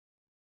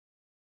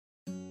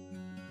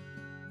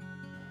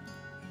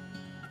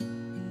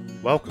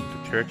Welcome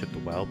to Church at the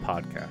Well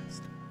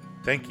podcast.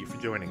 Thank you for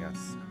joining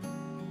us.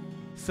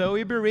 So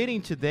we'll be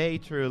reading today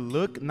through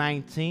Luke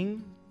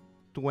 19,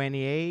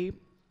 28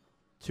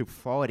 to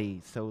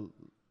 40. So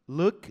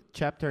Luke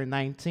chapter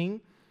 19,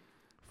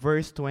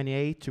 verse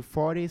 28 to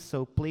 40.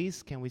 So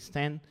please, can we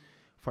stand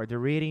for the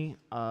reading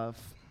of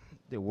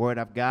the Word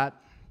of God?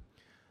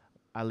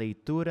 A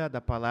leitura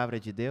da Palavra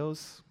de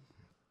Deus.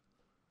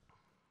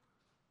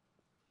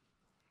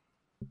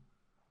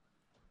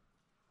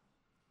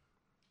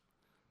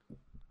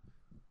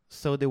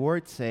 So the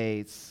word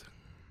says,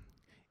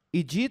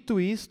 E dito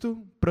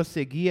isto,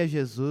 prosseguia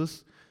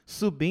Jesus,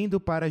 subindo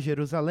para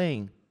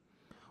Jerusalém.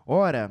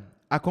 Ora,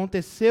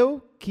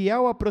 aconteceu que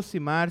ao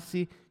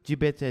aproximar-se de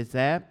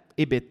Betesé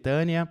e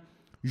Betânia,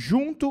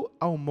 junto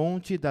ao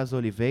Monte das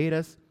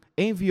Oliveiras,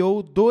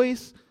 enviou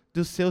 2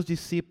 dos seus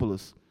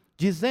discípulos,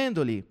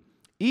 dizendo-lhe,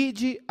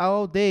 Ide à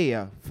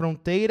aldeia,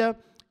 fronteira,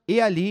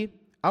 e ali,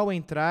 ao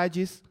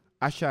entrardes,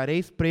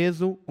 achareis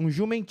preso um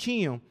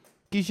jumentinho,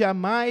 que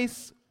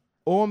jamais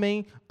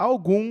homem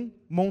algum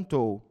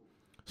montou.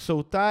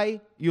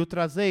 Soltai e o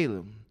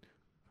trazei-lo.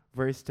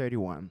 Verse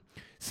 31.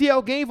 Se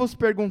alguém vos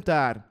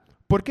perguntar,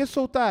 por que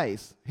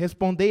soltais?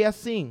 Respondei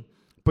assim,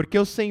 porque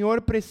o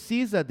Senhor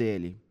precisa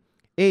dele.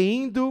 E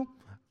indo,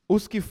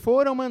 os que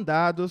foram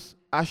mandados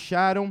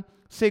acharam,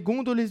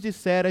 segundo lhes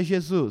dissera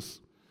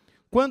Jesus.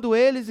 Quando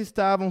eles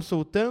estavam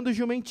soltando o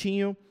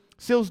jumentinho,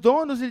 seus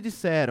donos lhe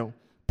disseram,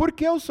 por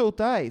que o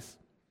soltais?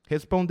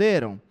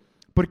 Responderam,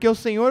 porque o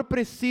Senhor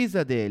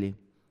precisa dele.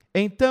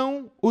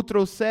 Então o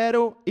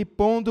trouxeram e,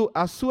 pondo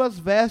as suas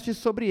vestes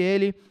sobre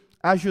ele,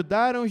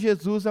 ajudaram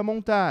Jesus a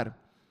montar.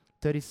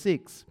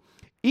 36.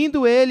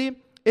 Indo ele,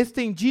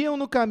 estendiam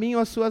no caminho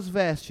as suas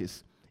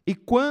vestes. E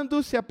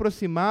quando se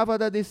aproximava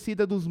da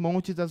descida dos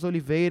montes das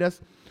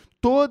oliveiras,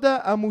 toda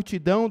a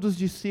multidão dos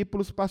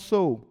discípulos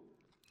passou,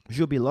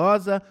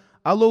 jubilosa,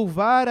 a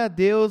louvar a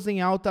Deus em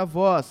alta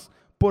voz,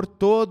 por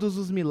todos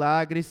os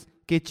milagres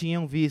que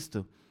tinham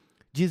visto,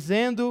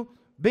 dizendo,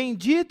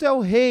 Bendito é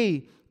o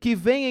Rei, que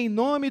vem em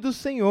nome do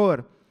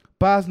Senhor,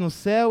 paz no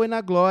céu e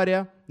na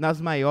glória, nas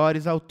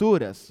maiores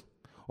alturas.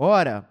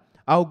 Ora,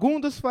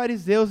 alguns dos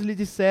fariseus lhe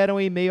disseram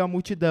em meio à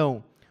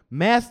multidão,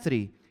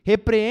 Mestre,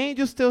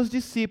 repreende os teus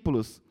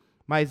discípulos.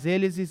 Mas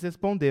ele lhes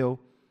respondeu,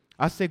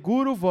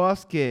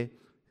 Asseguro-vos que,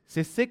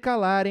 se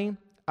calarem,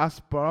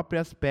 as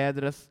próprias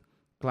pedras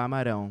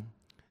clamarão.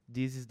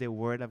 This is the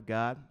word of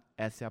God.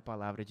 Essa é a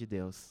palavra de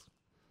Deus.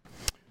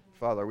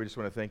 Father, we just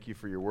want to thank you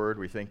for your word.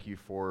 We thank you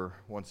for,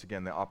 once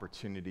again, the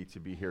opportunity to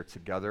be here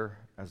together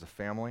as a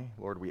family.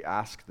 Lord, we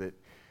ask that,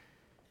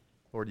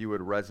 Lord, you would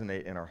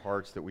resonate in our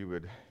hearts, that we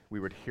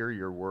would hear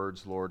your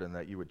words, Lord, and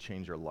that you would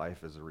change our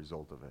life as a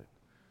result of it.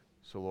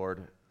 So,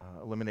 Lord,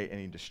 eliminate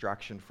any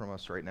distraction from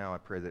us right now. I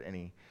pray that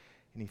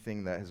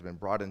anything that has been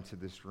brought into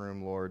this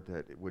room, Lord,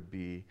 that it would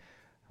be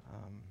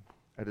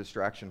a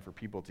distraction for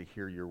people to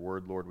hear your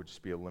word, Lord, would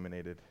just be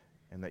eliminated,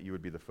 and that you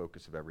would be the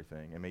focus of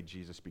everything. And may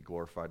Jesus be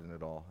glorified in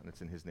it all. And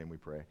it's in his name we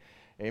pray.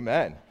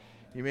 Amen.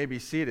 You may be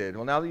seated.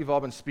 Well, now that you've all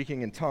been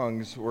speaking in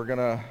tongues, we're going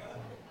to...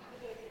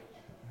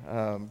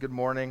 good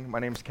morning. My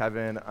name's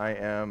Kevin. I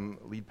am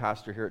lead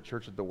pastor here at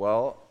Church at the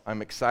Well.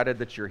 I'm excited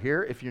that you're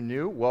here. If you're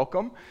new,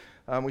 welcome.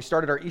 We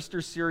started our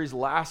Easter series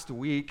last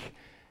week,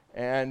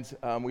 and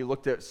we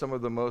looked at some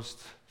of the most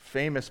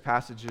famous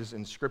passages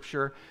in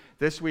Scripture.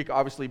 This week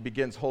obviously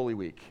begins Holy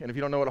Week. And if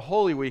you don't know what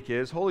Holy Week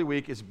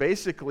is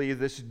basically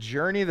this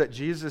journey that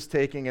Jesus is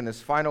taking in his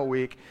final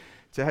week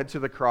to head to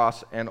the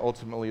cross and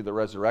ultimately the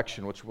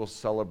resurrection, which we'll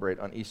celebrate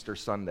on Easter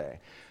Sunday.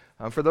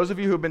 For those of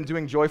you who have been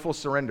doing Joyful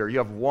Surrender, you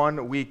have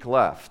 1 week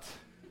left.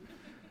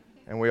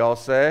 And we all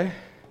say,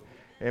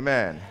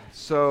 Amen.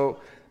 So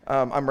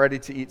I'm ready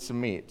to eat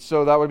some meat.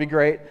 So that would be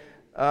great.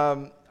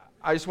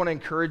 I just want to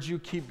encourage you,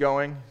 keep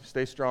going,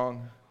 stay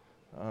strong.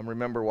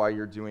 Remember why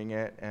you're doing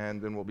it,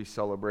 and then we'll be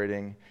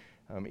celebrating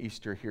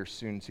Easter here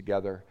soon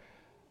together.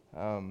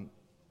 I'm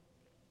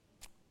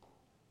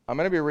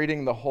going to be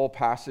reading the whole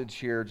passage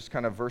here, just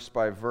kind of verse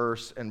by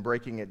verse, and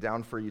breaking it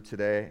down for you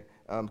today,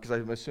 because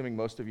I'm assuming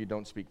most of you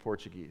don't speak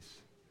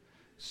Portuguese.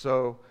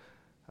 So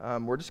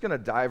we're just going to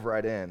dive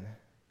right in.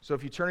 So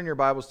if you turn in your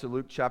Bibles to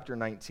Luke chapter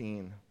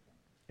 19,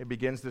 it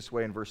begins this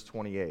way in verse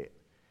 28.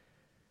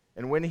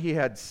 And when he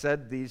had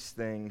said these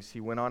things, he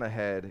went on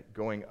ahead,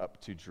 going up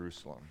to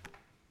Jerusalem.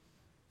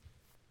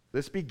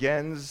 This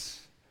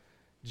begins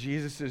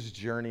Jesus'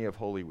 journey of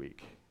Holy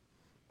Week.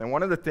 And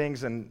one of the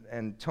things,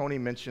 and Tony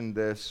mentioned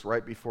this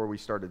right before we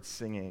started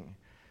singing,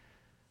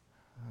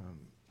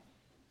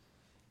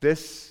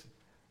 this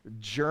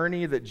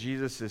journey that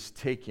Jesus is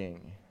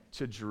taking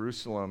to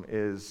Jerusalem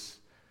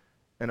is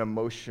an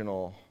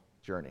emotional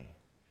journey.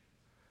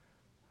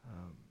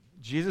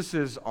 Jesus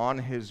is on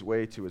his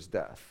way to his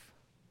death.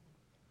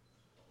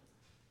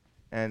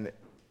 And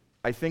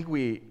I think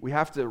we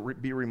have to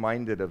be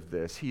reminded of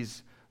this.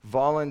 He's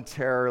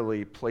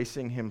voluntarily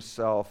placing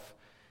himself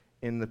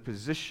in the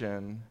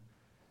position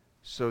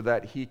so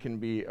that he can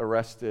be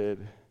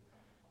arrested,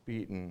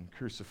 beaten,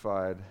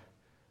 crucified,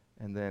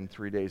 and then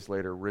 3 days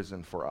later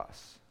risen for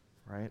us,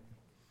 right?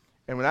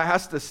 And that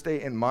has to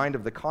stay in mind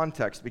of the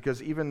context,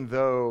 because even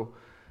though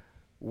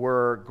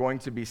we're going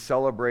to be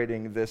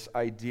celebrating this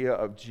idea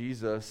of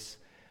Jesus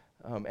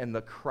and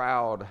the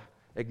crowd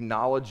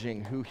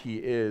acknowledging who he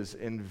is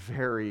in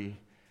very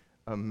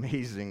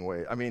amazing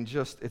ways. I mean,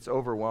 it's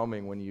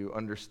overwhelming when you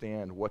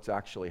understand what's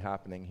actually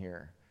happening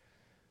here.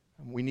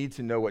 We need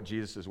to know what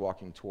Jesus is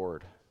walking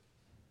toward.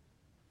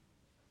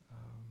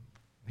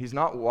 He's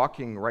not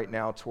walking right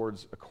now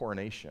towards a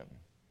coronation,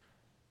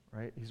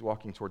 right? He's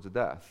walking towards a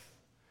death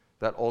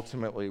that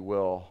ultimately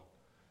will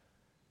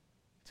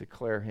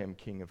declare him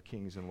King of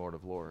Kings and Lord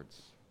of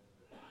Lords.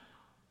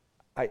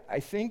 I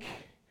think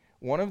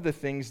one of the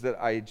things that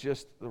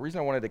the reason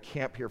I wanted to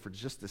camp here for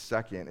just a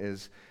second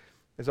is,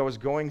 as I was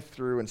going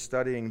through and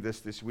studying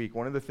this week,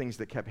 one of the things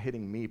that kept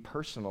hitting me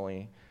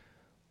personally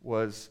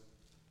was,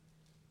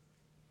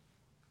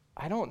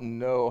 I don't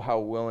know how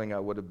willing I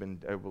would have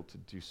been able to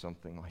do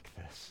something like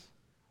this.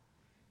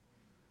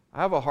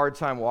 I have a hard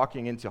time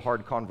walking into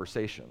hard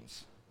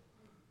conversations,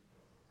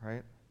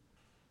 right?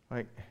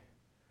 Like,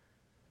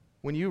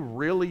 when you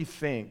really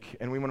think,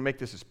 and we want to make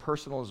this as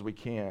personal as we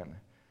can,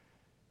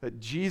 that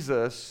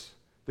Jesus,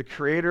 the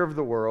creator of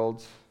the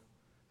world,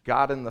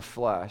 God in the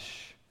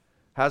flesh,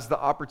 has the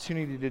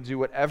opportunity to do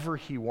whatever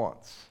he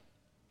wants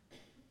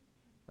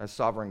as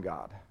sovereign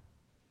God.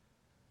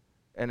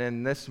 And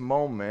in this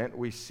moment,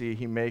 we see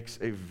he makes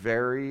a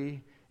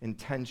very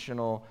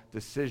intentional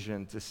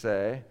decision to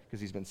say, because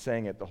he's been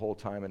saying it the whole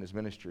time in his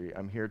ministry,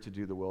 I'm here to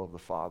do the will of the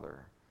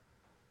Father.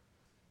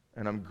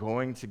 And I'm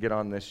going to get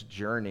on this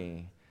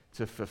journey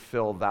to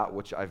fulfill that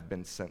which I've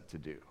been sent to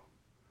do.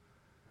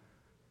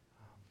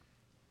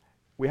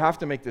 We have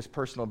to make this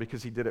personal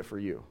because he did it for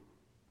you.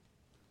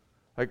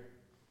 Like,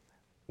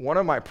 one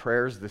of my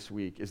prayers this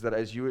week is that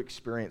as you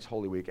experience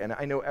Holy Week, and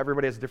I know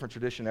everybody has a different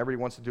tradition, everybody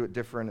wants to do it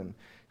different, and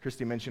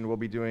Christy mentioned we'll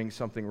be doing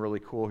something really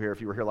cool here. If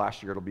you were here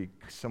last year, it'll be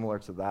similar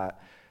to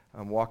that,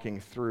 walking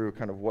through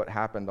kind of what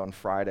happened on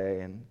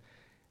Friday,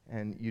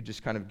 and you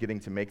just kind of getting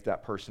to make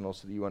that personal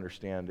so that you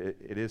understand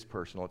it is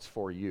personal, it's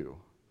for you.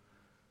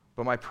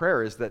 But my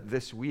prayer is that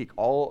this week,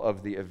 all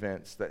of the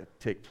events that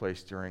take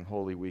place during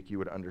Holy Week, you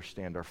would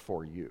understand are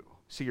for you.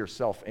 See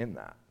yourself in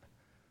that,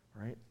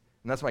 right?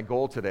 And that's my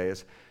goal today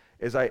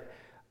is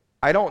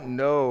I don't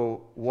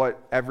know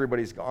what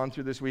everybody's gone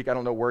through this week. I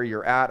don't know where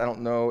you're at. I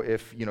don't know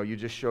if you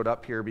just showed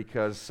up here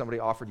because somebody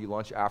offered you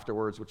lunch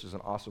afterwards, which is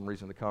an awesome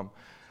reason to come.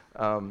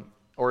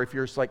 Or if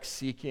you're just like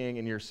seeking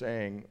and you're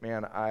saying,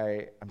 man,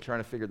 I'm trying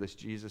to figure this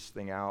Jesus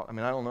thing out. I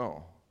mean, I don't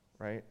know,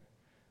 right?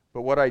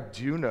 But what I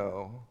do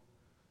know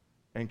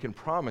and can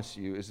promise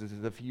you is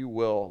that if you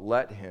will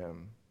let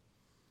him,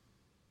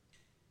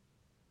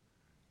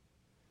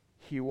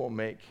 he will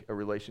make a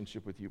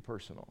relationship with you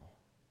personal.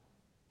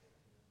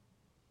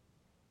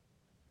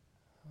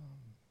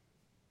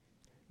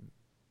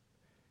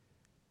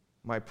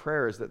 My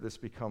prayer is that this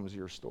becomes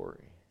your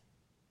story.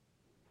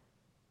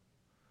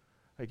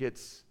 Like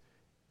it's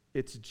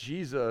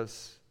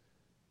Jesus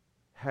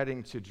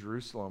heading to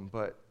Jerusalem,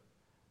 but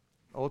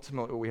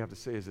ultimately what we have to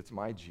say is it's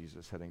my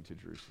Jesus heading to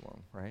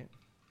Jerusalem, right?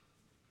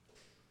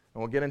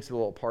 And we'll get into the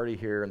little party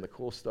here and the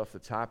cool stuff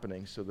that's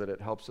happening so that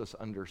it helps us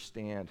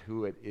understand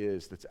who it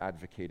is that's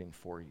advocating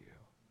for you.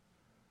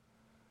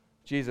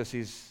 Jesus,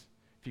 if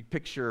you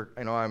picture,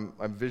 I'm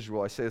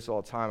visual, I say this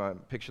all the time, I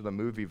picture the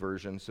movie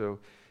version. So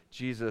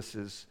Jesus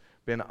has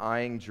been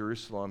eyeing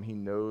Jerusalem. He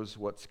knows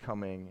what's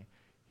coming.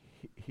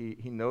 He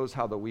knows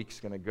how the week's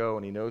going to go,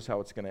 and he knows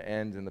how it's going to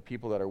end, and the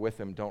people that are with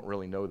him don't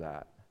really know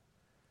that.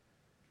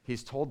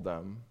 He's told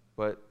them,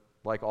 but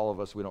like all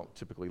of us, we don't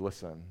typically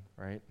listen,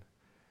 right?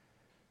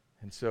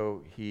 And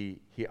so he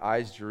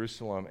eyes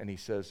Jerusalem, and he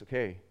says,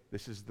 okay,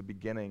 this is the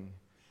beginning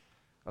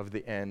of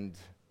the end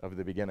of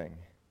the beginning.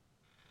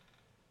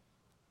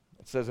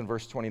 It says in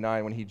verse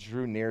 29, when he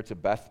drew near to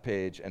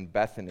Bethpage and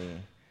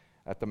Bethany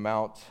at the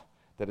mount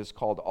that is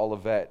called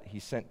Olivet, he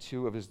sent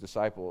two of his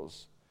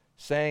disciples,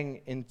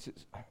 saying,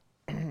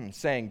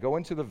 go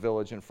into the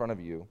village in front of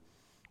you,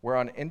 where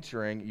on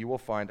entering you will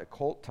find a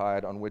colt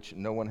tied on which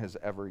no one has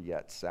ever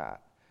yet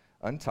sat.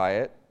 Untie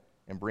it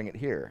and bring it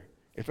here.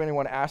 If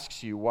anyone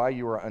asks you why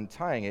you are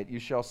untying it, you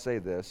shall say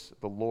this,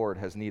 the Lord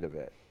has need of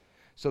it.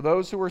 So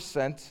those who were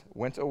sent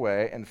went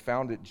away and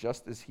found it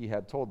just as he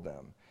had told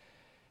them.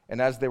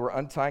 And as they were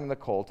untying the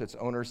colt, its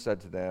owner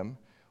said to them,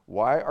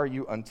 why are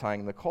you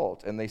untying the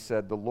colt? And they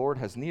said, the Lord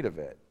has need of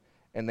it.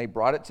 And they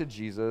brought it to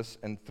Jesus,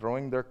 and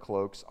throwing their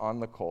cloaks on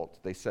the colt,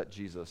 they set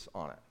Jesus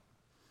on it.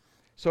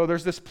 So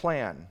there's this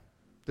plan,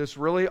 this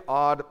really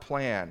odd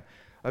plan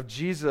of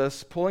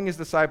Jesus pulling his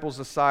disciples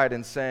aside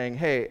and saying,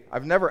 hey,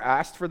 I've never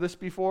asked for this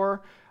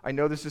before. I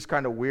know this is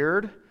kind of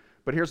weird,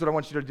 but here's what I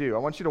want you to do. I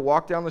want you to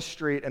walk down the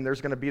street, and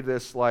there's going to be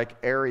this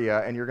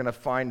area, and you're going to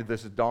find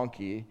this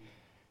donkey,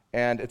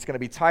 and it's going to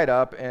be tied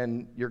up,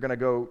 and you're going to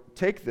go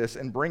take this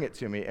and bring it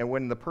to me. And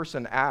when the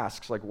person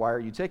asks, like, why are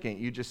you taking it?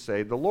 You just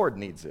say, the Lord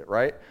needs it,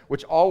 right?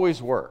 Which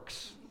always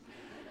works.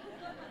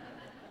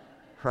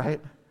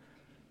 Right?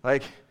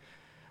 Like,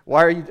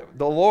 the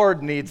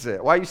Lord needs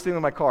it. Why are you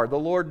stealing my car? The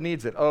Lord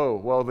needs it. Oh,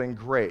 well then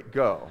great,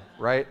 go,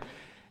 right?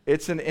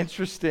 it's an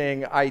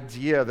interesting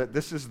idea that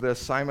this is the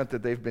assignment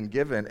that they've been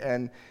given.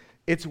 And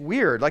it's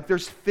weird. Like,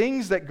 there's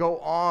things that go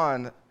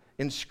on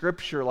in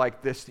Scripture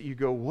like this that you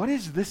go, what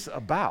is this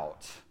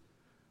about?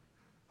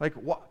 Like,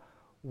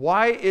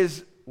 why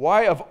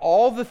of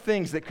all the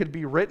things that could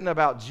be written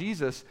about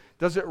Jesus,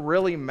 does it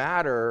really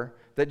matter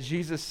that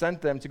Jesus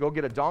sent them to go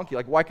get a donkey?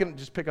 Like, why couldn't it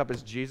just pick up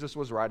as Jesus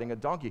was riding a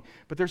donkey?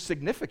 But there's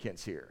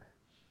significance here.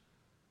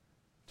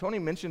 Tony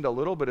mentioned a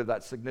little bit of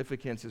that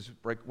significance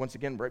once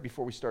again right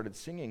before we started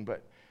singing,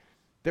 but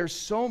there's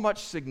so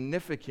much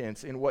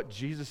significance in what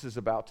Jesus is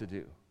about to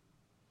do.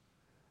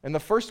 And the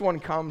first one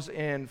comes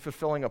in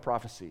fulfilling a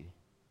prophecy,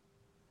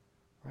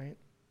 right?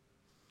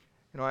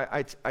 You know,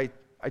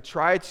 I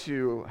try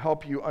to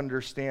help you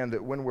understand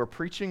that when we're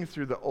preaching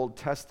through the Old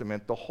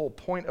Testament, the whole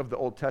point of the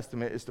Old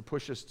Testament is to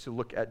push us to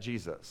look at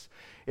Jesus.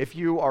 If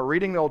you are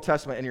reading the Old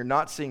Testament and you're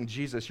not seeing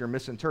Jesus, you're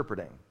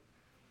misinterpreting,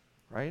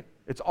 right?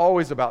 It's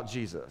always about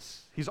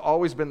Jesus. He's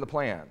always been the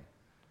plan.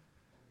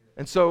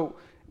 And so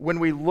when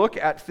we look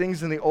at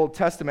things in the Old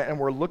Testament and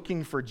we're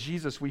looking for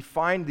Jesus, we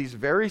find these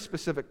very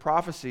specific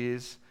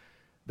prophecies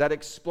that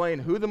explain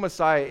who the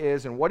Messiah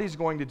is and what he's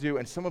going to do,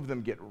 and some of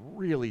them get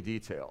really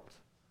detailed.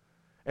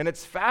 And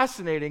it's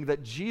fascinating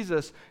that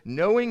Jesus,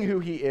 knowing who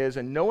he is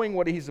and knowing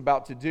what he's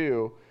about to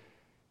do,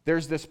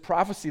 there's this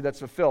prophecy that's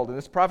fulfilled. And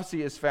this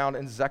prophecy is found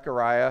in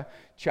Zechariah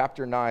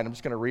chapter 9. I'm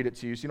just going to read it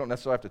to you so you don't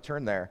necessarily have to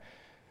turn there.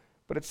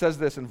 But it says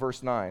this in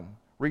verse 9.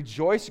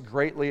 Rejoice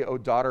greatly, O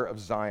daughter of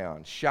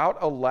Zion. Shout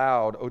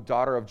aloud, O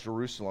daughter of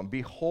Jerusalem.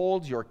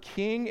 Behold, your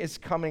king is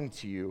coming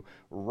to you,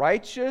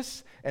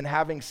 righteous and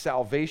having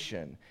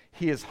salvation.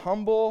 He is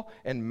humble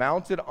and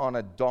mounted on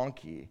a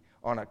donkey,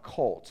 on a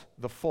colt,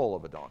 the foal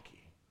of a donkey.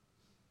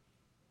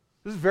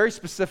 This is very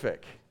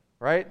specific,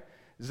 right?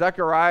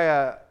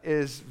 Zechariah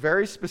is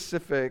very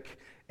specific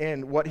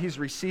in what he's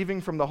receiving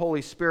from the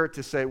Holy Spirit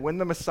to say, when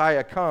the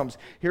Messiah comes,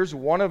 here's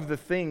one of the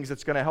things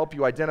that's going to help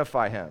you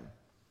identify him.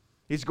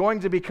 He's going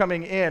to be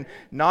coming in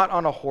not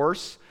on a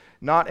horse,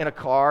 not in a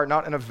car,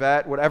 not in a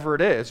vet, whatever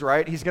it is,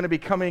 right? He's going to be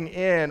coming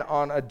in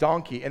on a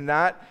donkey, and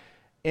that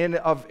in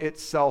of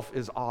itself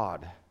is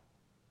odd.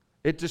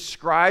 It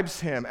describes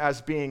him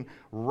as being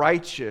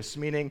righteous,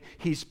 meaning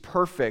he's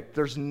perfect.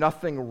 There's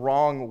nothing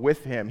wrong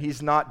with him.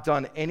 He's not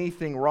done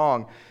anything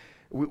wrong.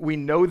 We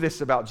know this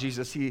about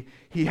Jesus. He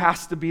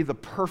has to be the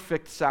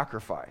perfect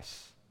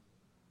sacrifice.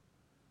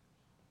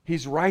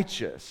 He's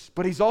righteous,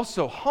 but he's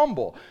also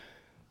humble.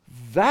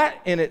 That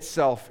in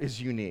itself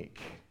is unique.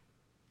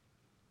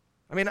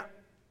 I mean,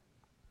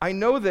 I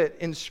know that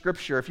in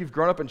Scripture, if you've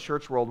grown up in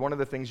church world, one of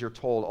the things you're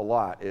told a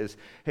lot is,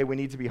 hey, we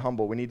need to be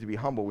humble, we need to be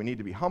humble, we need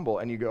to be humble.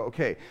 And you go,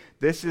 okay,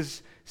 this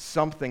is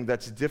something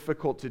that's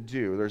difficult to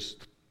do. There's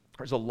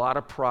a lot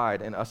of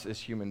pride in us as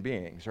human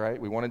beings, right?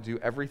 We want to do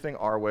everything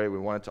our way. We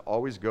want it to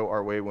always go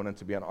our way. We want it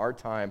to be on our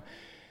time.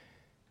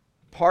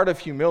 Part of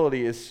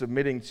humility is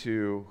submitting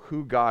to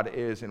who God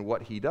is and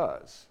what he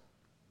does.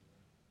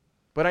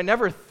 But I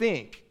never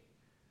think,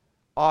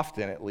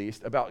 often at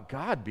least, about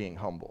God being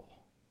humble.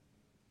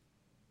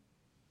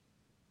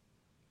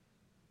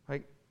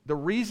 Like, the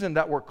reason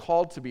that we're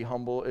called to be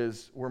humble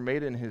is we're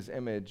made in his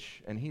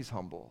image and he's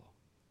humble.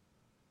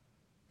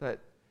 That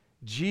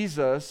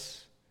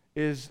Jesus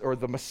is, or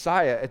the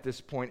Messiah at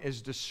this point,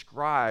 is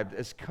described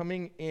as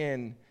coming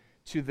in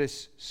to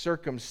this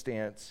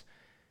circumstance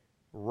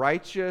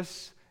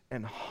righteous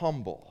and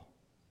humble.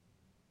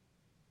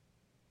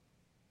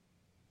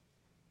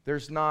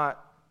 There's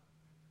not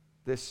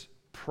this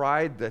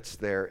pride that's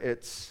there.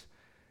 It's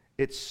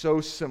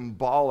so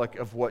symbolic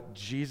of what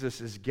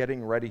Jesus is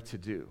getting ready to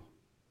do.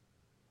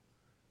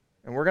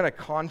 And we're going to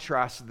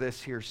contrast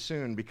this here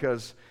soon,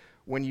 because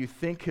when you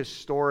think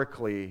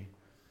historically,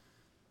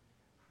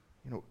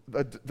 you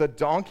know, the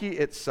donkey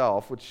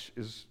itself, which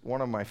is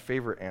one of my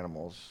favorite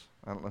animals.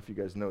 I don't know if you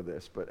guys know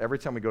this, but every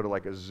time we go to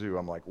like a zoo,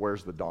 I'm like,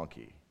 where's the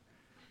donkey?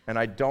 And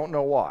I don't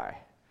know why,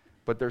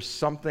 but there's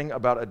something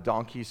about a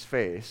donkey's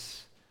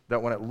face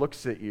that when it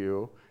looks at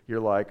you, you're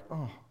like,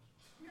 oh.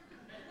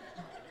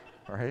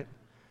 Right?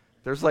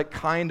 There's like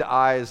kind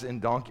eyes in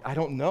donkey. I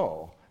don't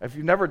know. If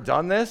you've never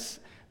done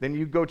this, then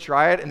you go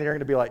try it, and then you're going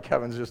to be like,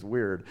 Kevin's just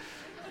weird.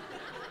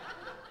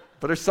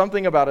 But there's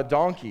something about a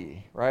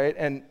donkey, right?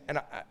 And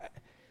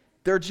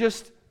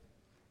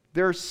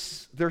they're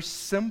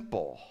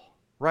simple,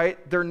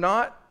 right?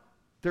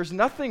 There's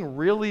nothing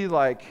really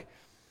like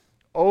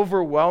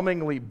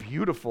overwhelmingly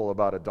beautiful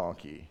about a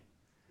donkey.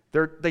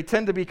 They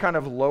tend to be kind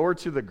of lower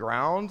to the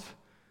ground.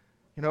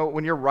 You know,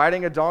 when you're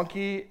riding a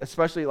donkey,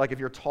 especially like if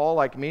you're tall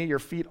like me, your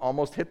feet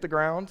almost hit the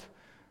ground,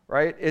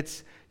 right?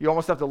 You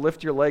almost have to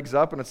lift your legs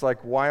up, and it's like,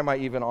 why am I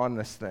even on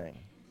this thing,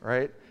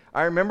 right?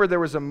 I remember there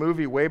was a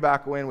movie way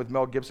back when with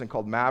Mel Gibson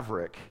called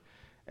Maverick,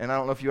 and I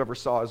don't know if you ever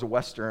saw it as a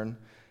Western,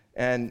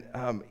 and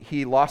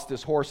he lost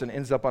his horse and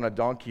ends up on a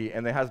donkey,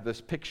 and they have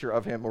this picture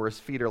of him where his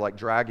feet are like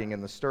dragging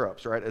in the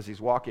stirrups, right, as he's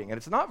walking, and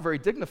it's not very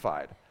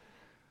dignified,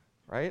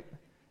 right?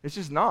 It's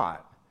just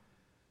not.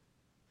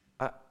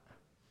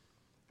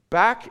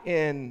 Back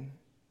in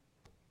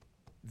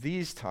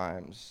these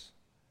times,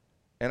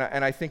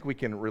 and I think we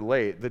can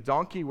relate, the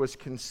donkey was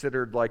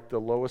considered like the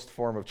lowest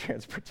form of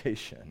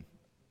transportation,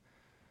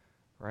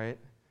 right?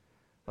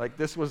 Like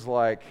this was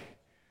like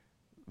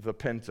the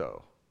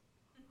Pinto,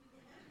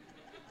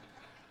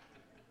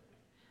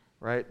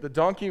 right? The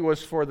donkey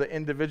was for the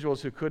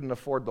individuals who couldn't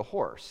afford the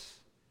horse.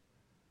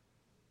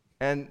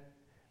 And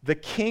the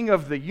king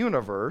of the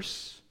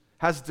universe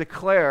has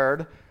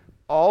declared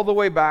all the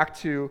way back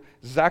to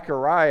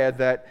Zechariah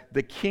that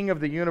the king of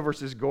the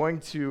universe is going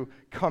to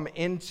come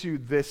into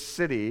this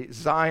city,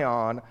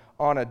 Zion,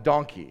 on a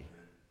donkey,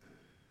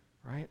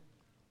 right?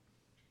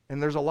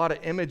 And there's a lot of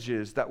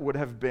images that would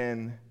have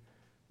been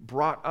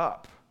brought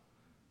up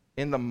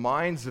in the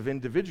minds of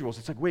individuals.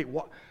 It's like, wait,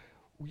 what?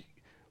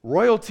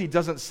 Royalty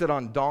doesn't sit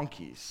on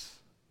donkeys.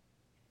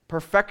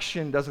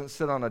 Perfection doesn't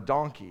sit on a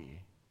donkey.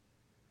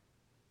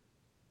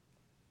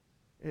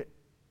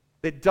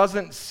 It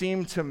doesn't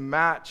seem to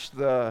match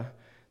the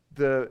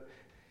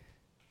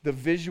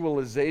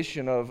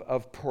visualization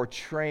of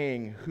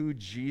portraying who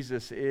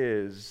Jesus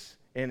is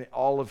in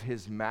all of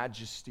his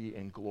majesty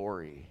and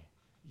glory,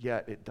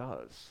 yet it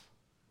does.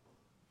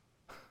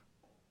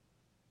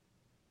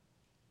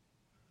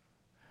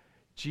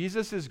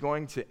 Jesus is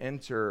going to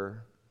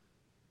enter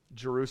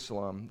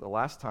Jerusalem the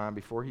last time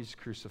before he's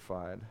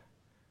crucified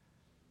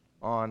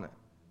on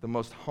the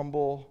most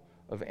humble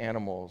of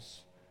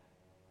animals.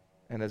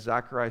 And as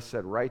Zechariah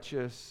said,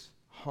 righteous,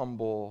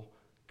 humble,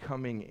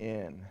 coming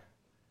in.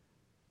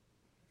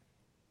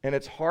 And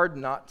it's hard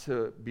not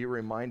to be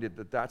reminded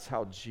that that's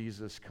how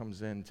Jesus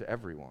comes in to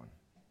everyone.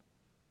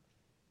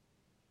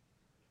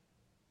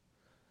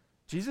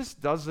 Jesus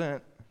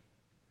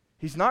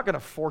he's not going to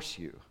force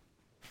you.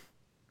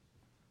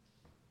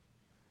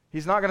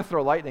 He's not going to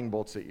throw lightning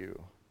bolts at you.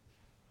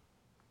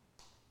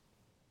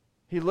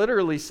 He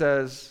literally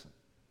says,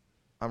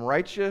 I'm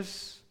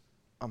righteous,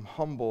 I'm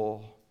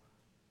humble,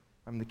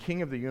 I'm the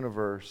king of the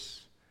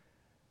universe,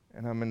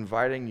 and I'm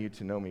inviting you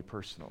to know me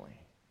personally.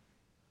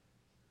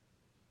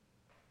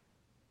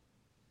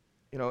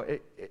 You know,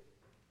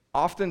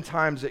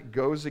 oftentimes it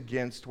goes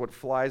against what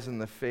flies in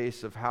the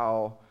face of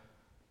how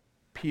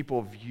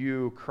people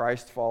view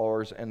Christ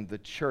followers and the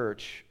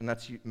church, and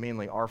that's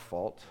mainly our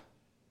fault.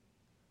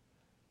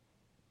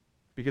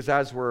 Because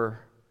as we're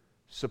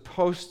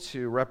supposed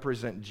to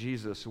represent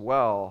Jesus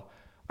well,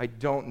 I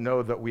don't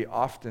know that we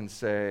often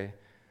say,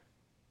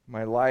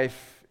 my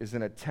life is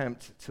an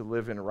attempt to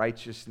live in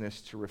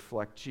righteousness to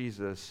reflect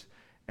Jesus,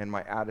 and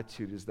my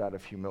attitude is that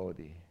of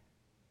humility.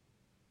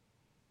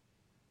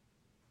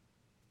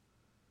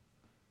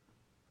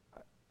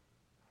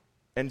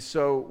 And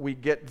so we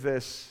get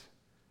this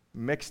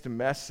mixed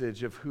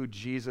message of who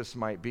Jesus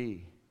might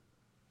be,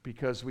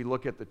 because we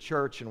look at the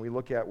church and we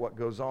look at what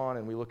goes on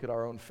and we look at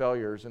our own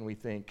failures and we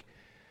think,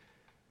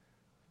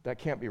 that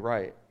can't be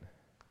right.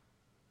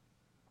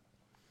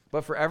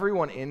 But for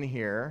everyone in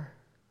here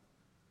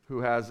who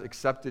has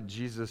accepted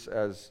Jesus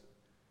as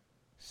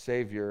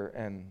Savior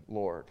and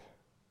Lord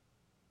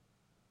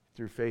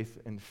through faith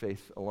and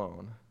faith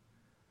alone,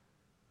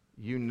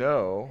 you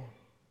know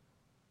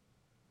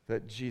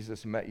that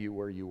Jesus met you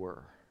where you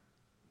were,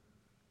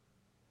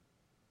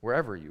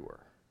 wherever you were.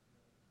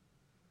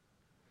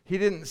 He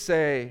didn't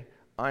say,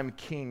 I'm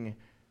king,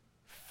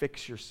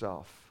 fix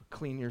yourself,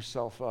 clean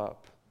yourself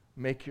up,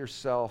 make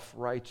yourself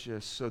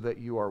righteous so that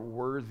you are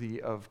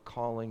worthy of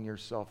calling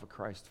yourself a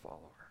Christ follower.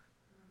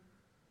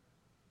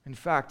 In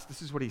fact,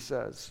 this is what he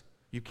says,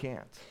 you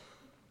can't.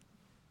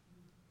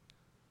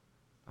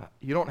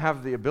 You don't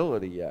have the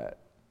ability yet.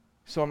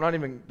 So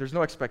there's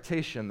no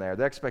expectation there.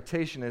 The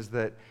expectation is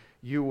that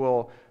you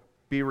will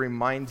be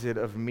reminded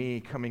of me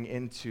coming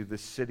into the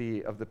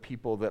city of the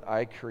people that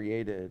I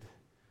created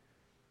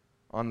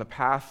on the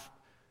path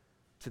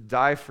to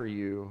die for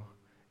you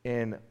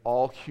in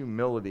all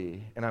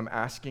humility, and I'm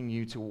asking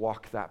you to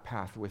walk that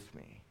path with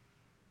me.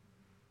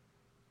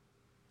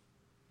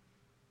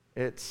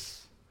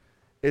 It's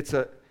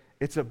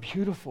a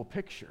beautiful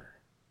picture.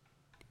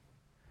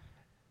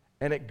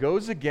 And it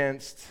goes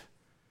against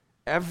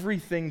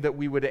everything that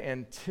we would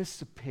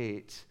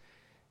anticipate,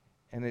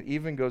 and it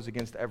even goes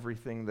against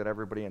everything that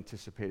everybody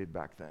anticipated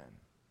back then.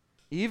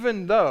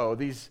 Even though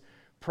these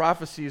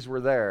prophecies were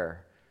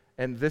there,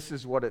 and this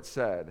is what it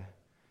said,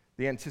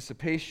 the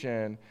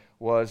anticipation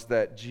was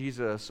that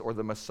Jesus or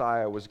the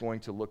Messiah was going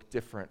to look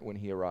different when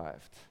he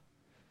arrived.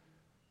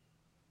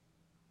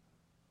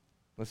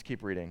 Let's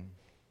keep reading.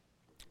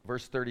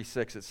 Verse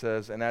 36, it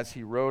says, and as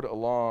he rode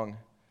along,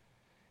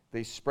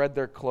 they spread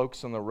their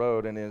cloaks on the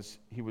road, and as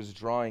he was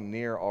drawing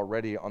near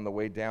already on the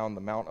way down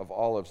the Mount of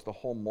Olives, the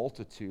whole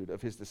multitude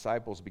of his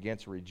disciples began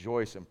to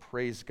rejoice and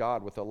praise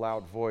God with a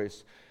loud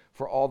voice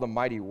for all the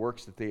mighty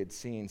works that they had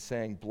seen,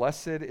 saying,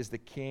 blessed is the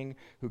King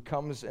who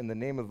comes in the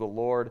name of the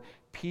Lord,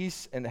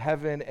 peace in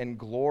heaven and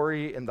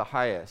glory in the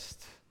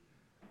highest.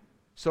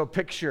 So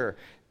picture,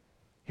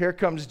 here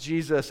comes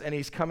Jesus, and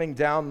he's coming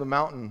down the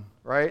mountain,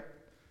 right?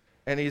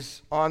 And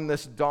he's on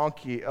this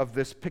donkey of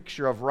this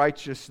picture of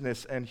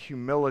righteousness and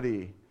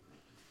humility.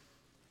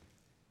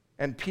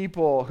 And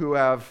people who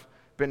have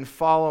been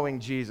following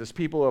Jesus,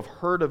 people who have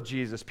heard of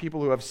Jesus,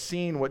 people who have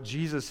seen what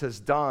Jesus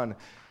has done,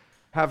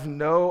 have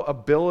no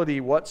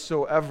ability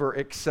whatsoever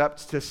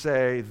except to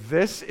say,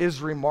 this is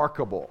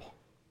remarkable.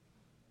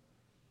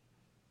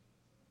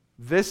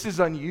 This is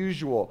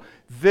unusual.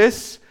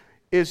 This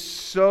is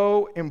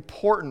so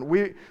important.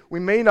 We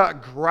may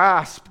not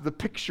grasp the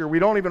picture. We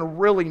don't even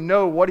really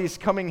know what he's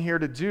coming here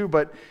to do,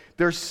 but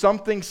there's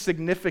something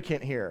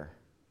significant here.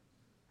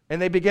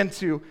 And they begin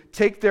to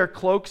take their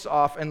cloaks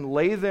off and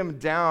lay them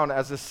down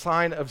as a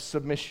sign of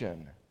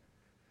submission,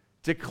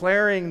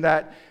 declaring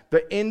that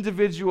the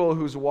individual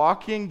who's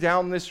walking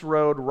down this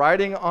road,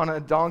 riding on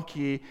a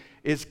donkey,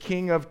 is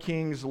King of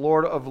Kings,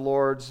 Lord of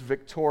Lords,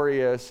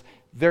 victorious.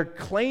 They're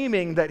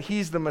claiming that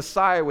he's the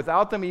Messiah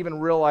without them even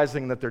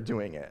realizing that they're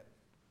doing it.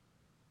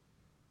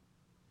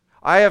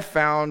 I have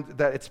found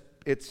that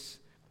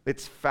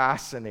it's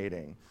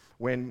fascinating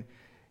when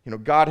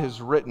God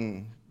has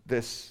written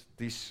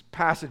these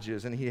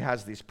passages, and he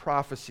has these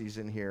prophecies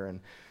in here, and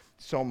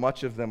so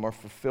much of them are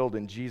fulfilled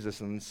in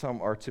Jesus, and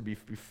some are to be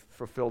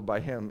fulfilled by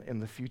him in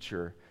the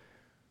future.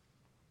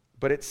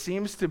 But it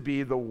seems to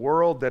be the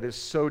world that is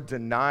so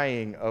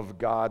denying of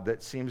God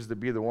that seems to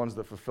be the ones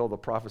that fulfill the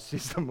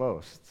prophecies the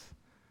most.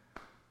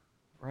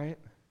 Right?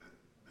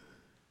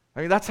 I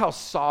mean, that's how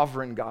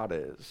sovereign God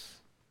is.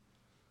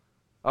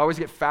 I always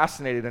get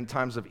fascinated in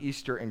times of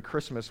Easter and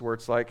Christmas where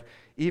it's like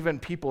even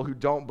people who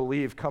don't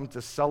believe come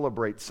to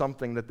celebrate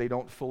something that they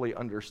don't fully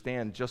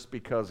understand just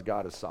because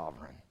God is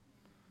sovereign.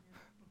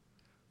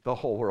 The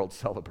whole world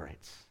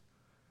celebrates.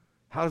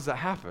 How does that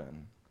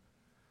happen?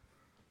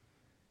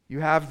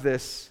 You have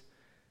this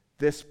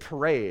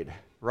parade,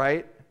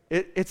 right?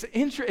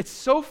 It's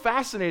so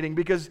fascinating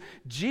because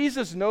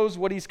Jesus knows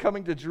what he's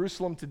coming to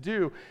Jerusalem to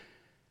do,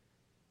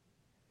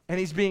 and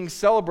he's being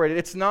celebrated.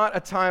 It's not a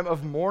time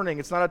of mourning.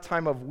 It's not a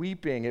time of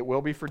weeping. It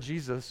will be for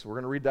Jesus. We're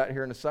going to read that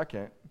here in a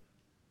second.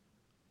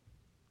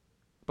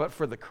 But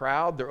for the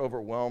crowd, they're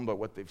overwhelmed by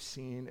what they've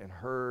seen and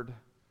heard.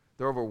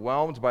 They're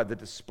overwhelmed by the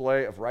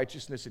display of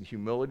righteousness and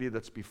humility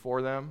that's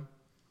before them.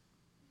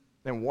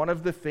 And one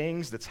of the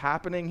things that's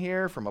happening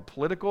here from a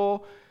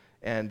political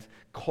and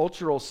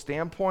cultural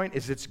standpoint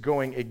is it's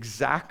going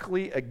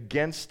exactly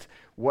against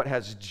what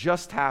has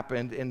just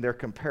happened in their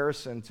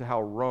comparison to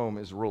how Rome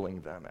is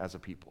ruling them as a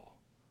people.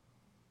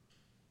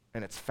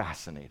 And it's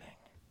fascinating.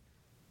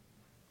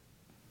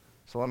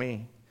 So let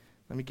me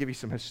give you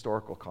some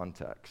historical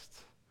context.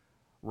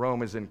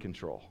 Rome is in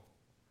control.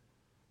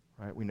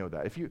 Right? We know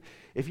that. If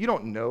you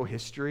don't know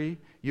history,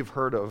 you've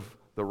heard of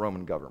the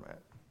Roman government.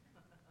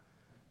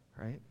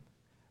 Right?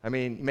 I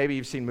mean, maybe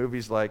you've seen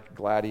movies like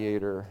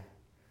Gladiator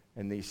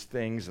and these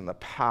things and the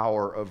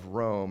power of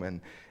Rome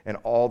and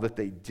all that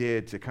they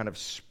did to kind of,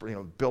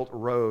 built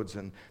roads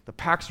and the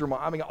Pax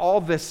Romana. I mean,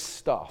 all this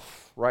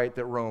stuff, right,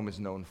 that Rome is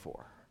known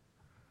for.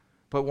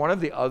 But one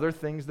of the other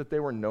things that they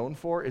were known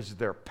for is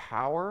their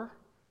power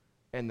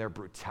and their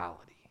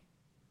brutality.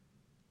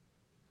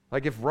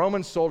 Like if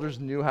Roman soldiers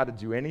knew how to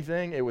do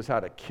anything, it was how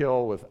to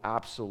kill with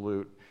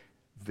absolute,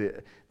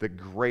 the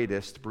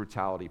greatest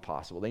brutality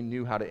possible. They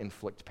knew how to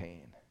inflict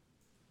pain.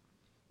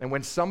 And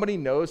when somebody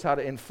knows how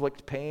to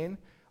inflict pain,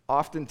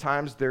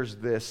 oftentimes there's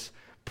this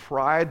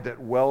pride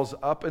that wells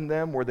up in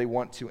them where they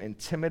want to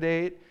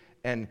intimidate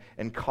and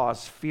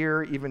cause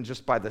fear even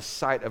just by the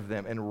sight of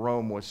them. And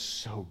Rome was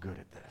so good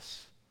at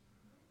this.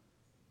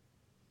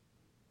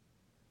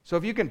 So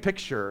if you can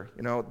picture,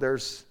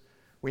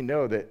 we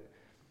know that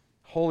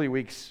Holy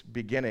Week's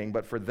beginning,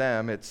 but for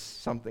them it's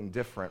something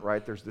different,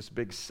 right? There's this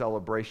big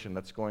celebration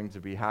that's going to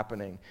be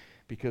happening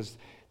because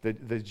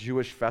the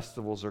Jewish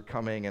festivals are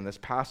coming and this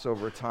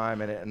Passover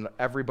time and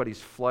everybody's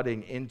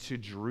flooding into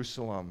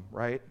Jerusalem,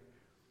 right?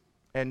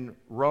 And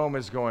Rome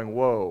is going,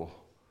 whoa,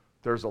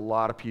 there's a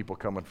lot of people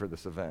coming for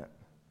this event.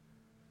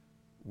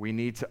 We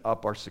need to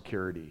up our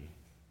security.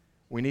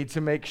 We need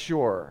to make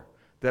sure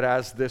that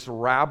as this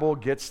rabble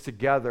gets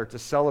together to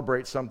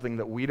celebrate something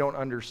that we don't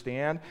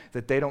understand,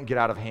 that they don't get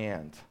out of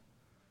hand.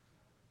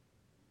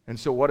 And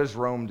so what does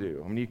Rome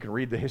do? I mean, you can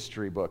read the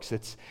history books.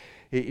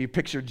 You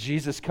picture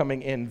Jesus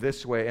coming in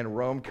this way and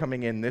Rome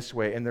coming in this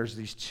way, and there's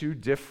these two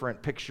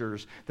different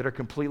pictures that are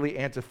completely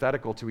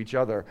antithetical to each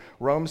other.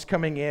 Rome's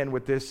coming in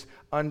with this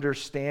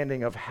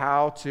understanding of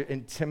how to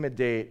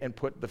intimidate and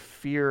put the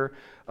fear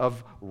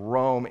of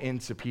Rome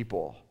into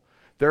people.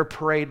 Their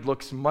parade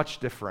looks much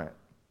different.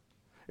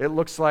 It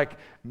looks like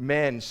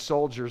men,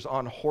 soldiers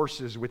on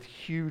horses with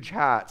huge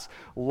hats,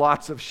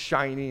 lots of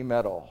shiny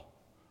metal,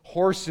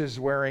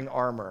 horses wearing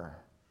armor,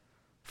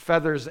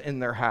 feathers in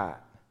their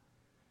hat.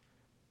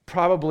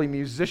 Probably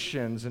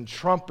musicians and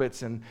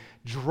trumpets and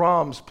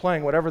drums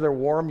playing whatever their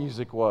war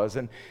music was.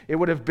 And it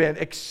would have been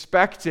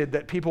expected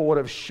that people would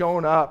have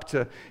shown up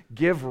to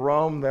give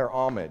Rome their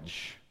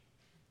homage.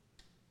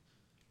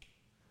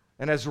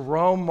 And as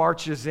Rome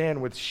marches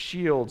in with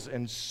shields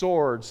and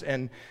swords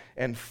and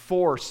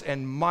force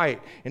and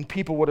might, and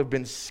people would have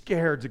been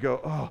scared to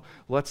go, oh,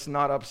 let's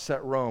not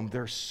upset Rome.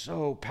 They're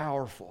so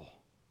powerful.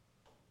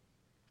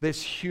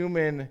 This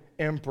human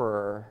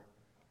emperor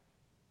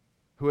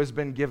who has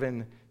been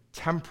given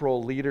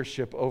temporal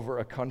leadership over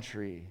a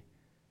country,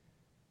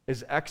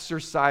 is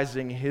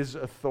exercising his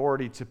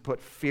authority to put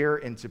fear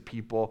into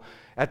people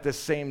at the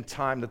same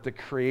time that the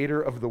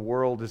creator of the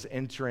world is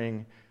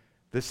entering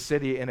the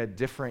city in a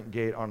different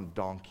gate on a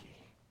donkey.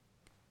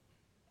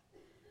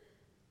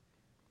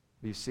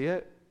 Do you see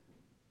it?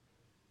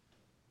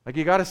 Like,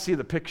 you got to see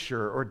the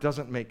picture or it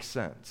doesn't make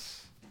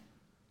sense.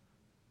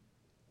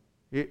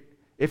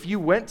 If you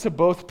went to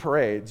both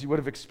parades, you would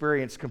have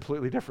experienced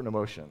completely different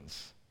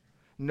emotions.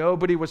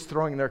 Nobody was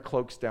throwing their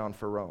cloaks down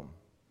for Rome.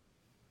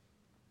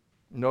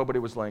 Nobody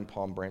was laying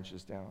palm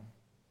branches down.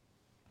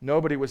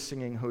 Nobody was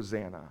singing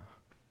Hosanna.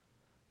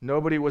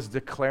 Nobody was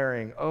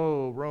declaring,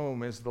 oh,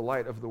 Rome is the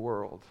light of the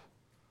world.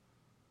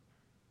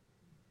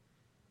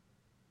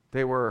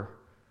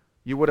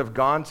 You would have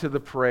gone to the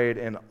parade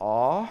in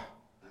awe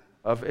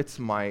of its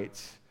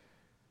might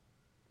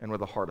and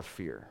with a heart of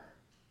fear.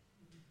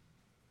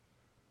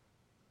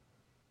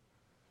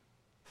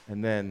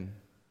 And then,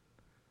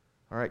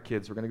 all right,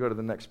 kids, we're going to go to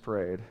the next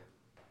parade.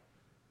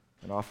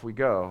 And off we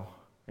go.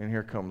 And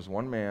here comes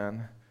one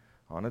man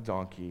on a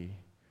donkey.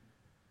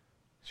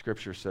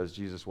 Scripture says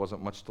Jesus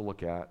wasn't much to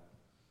look at.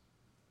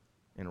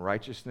 In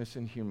righteousness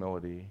and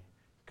humility,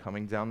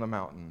 coming down the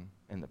mountain,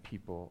 and the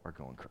people are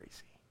going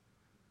crazy.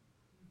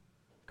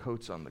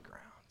 Coats on the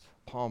ground,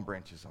 palm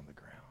branches on the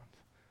ground,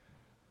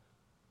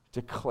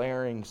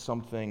 declaring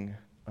something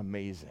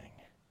amazing.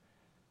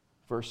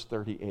 Verse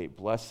 38,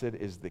 blessed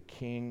is the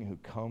King who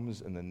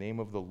comes in the name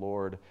of the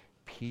Lord,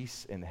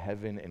 peace in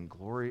heaven and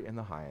glory in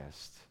the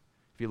highest.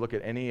 If you look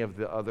at any of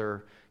the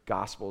other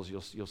Gospels,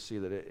 you'll see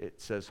that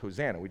it says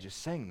Hosanna. We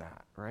just sang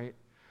that, right?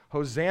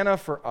 Hosanna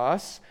for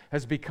us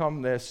has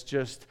become this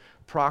just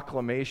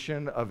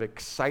proclamation of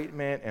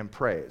excitement and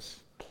praise,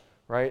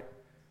 right?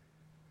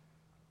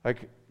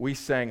 Like, we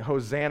sang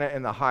Hosanna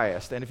in the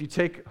highest. And if you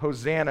take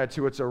Hosanna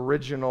to its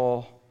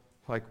original,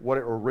 like what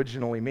it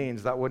originally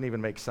means, that wouldn't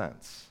even make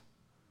sense.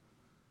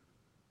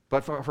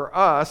 But for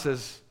us,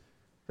 as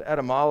the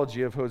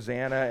etymology of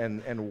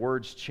Hosanna and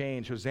words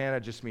change,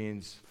 Hosanna just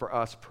means, for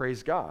us,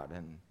 praise God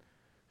and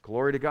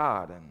glory to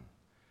God.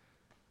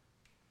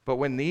 But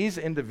when these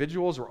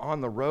individuals were on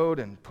the road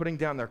and putting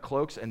down their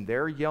cloaks and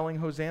they're yelling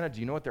Hosanna,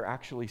 do you know what they're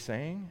actually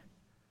saying?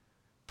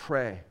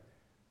 Pray,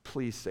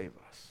 please save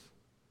us.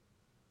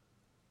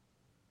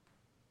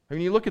 When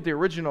you look at the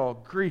original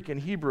Greek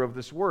and Hebrew of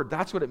this word,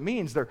 that's what it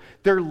means.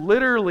 They're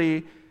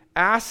literally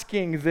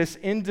asking this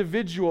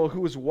individual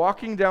who is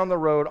walking down the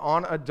road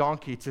on a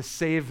donkey to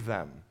save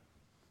them.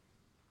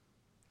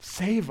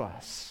 Save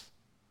us.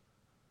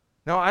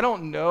 Now, I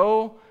don't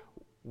know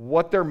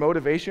what their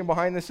motivation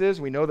behind this is.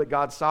 We know that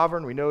God's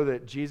sovereign. We know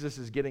that Jesus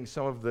is getting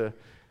some of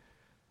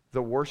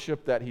the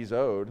worship that he's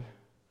owed.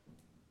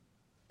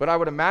 But I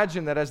would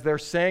imagine that as they're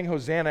saying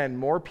Hosanna and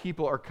more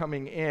people are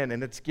coming in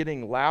and it's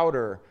getting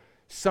louder,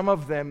 some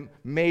of them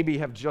maybe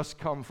have just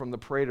come from the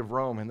parade of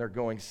Rome and they're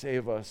going,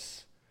 save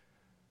us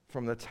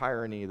from the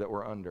tyranny that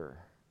we're under.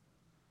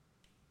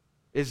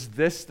 Is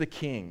this the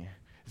King?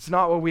 It's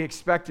not what we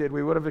expected.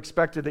 We would have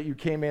expected that you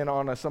came in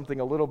on something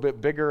a little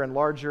bit bigger and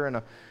larger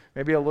and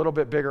maybe a little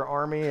bit bigger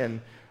army.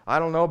 And I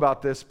don't know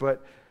about this,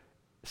 but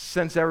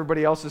since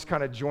everybody else is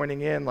kind of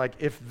joining in, like,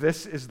 if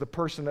this is the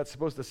person that's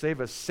supposed to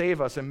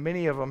save us. And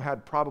many of them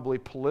had probably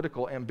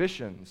political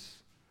ambitions.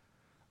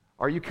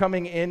 Are you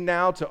coming in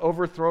now to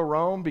overthrow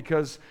Rome?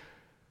 Because,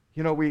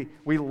 you know, we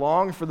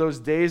long for those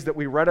days that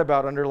we read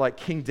about under like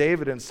King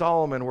David and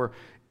Solomon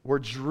where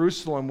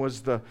Jerusalem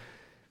was the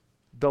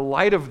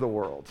light of the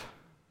world.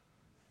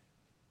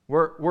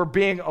 We're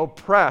being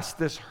oppressed.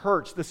 This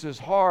hurts. This is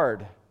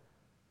hard.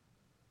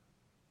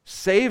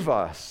 Save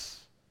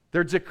us.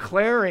 They're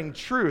declaring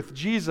truth.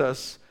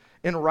 Jesus,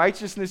 in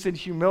righteousness and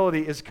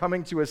humility, is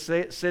coming to a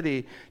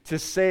city to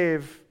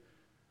save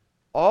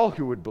all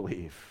who would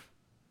believe,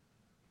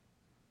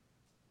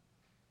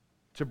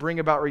 to bring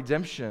about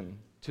redemption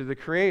to the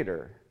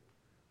Creator.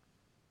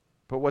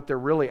 But what they're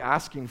really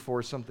asking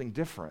for is something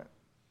different.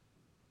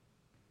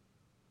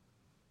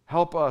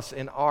 Help us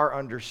in our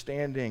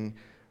understanding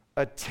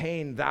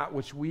attain that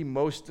which we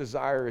most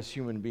desire as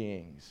human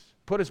beings.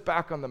 Put us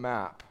back on the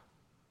map.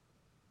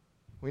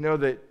 We know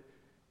that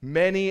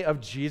many of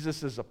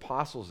Jesus'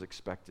 apostles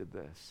expected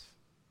this.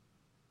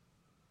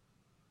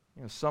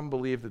 You know, some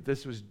believe that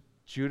this was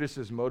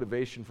Judas's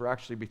motivation for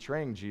actually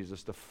betraying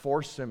Jesus, to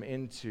force him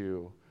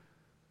into,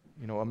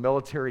 you know, a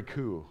military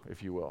coup,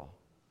 if you will.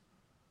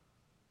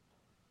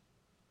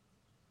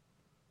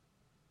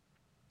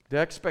 The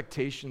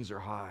expectations are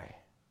high.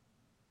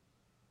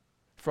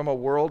 From a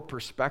world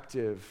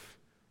perspective,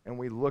 and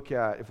we look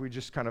at, if we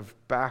just kind of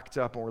backed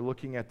up and we're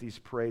looking at these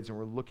parades and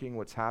we're looking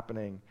what's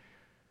happening,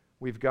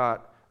 we've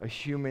got a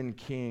human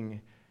king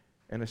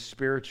and a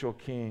spiritual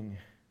king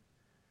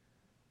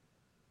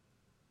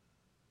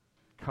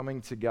coming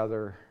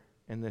together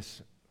in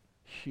this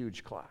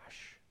huge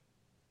clash.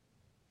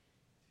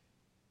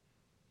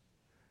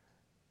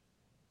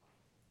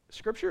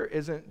 Scripture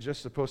isn't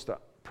just supposed to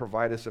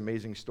provide us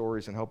amazing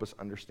stories and help us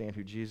understand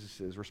who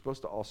Jesus is. We're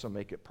supposed to also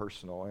make it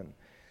personal.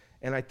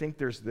 And I think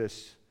there's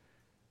this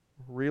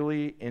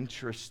really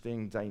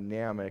interesting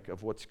dynamic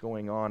of what's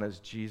going on as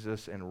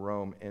Jesus and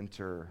Rome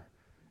enter,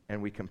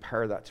 and we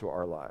compare that to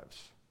our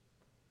lives.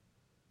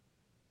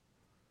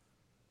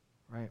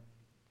 Right?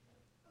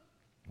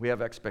 We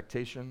have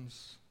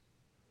expectations.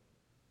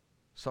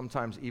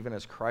 Sometimes even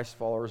as Christ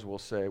followers, we'll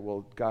say,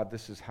 well, God,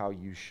 this is how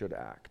you should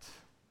act.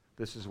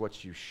 This is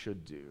what you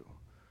should do.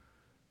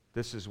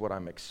 This is what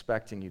I'm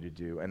expecting you to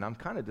do, and I'm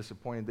kind of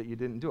disappointed that you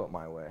didn't do it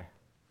my way.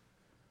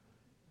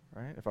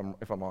 Right?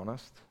 If I'm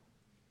honest.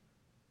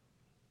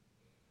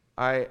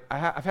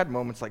 I've had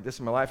moments like this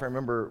in my life. I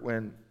remember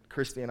when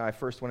Christy and I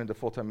first went into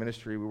full-time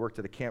ministry, we worked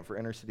at a camp for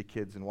inner city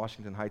kids in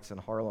Washington Heights and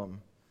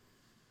Harlem.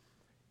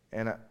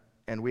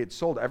 And we had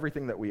sold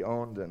everything that we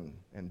owned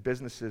and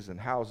businesses and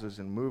houses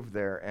and moved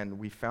there, and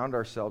we found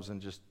ourselves in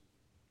just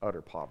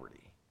utter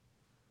poverty.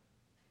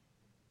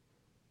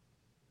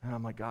 And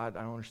I'm like, God,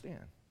 I don't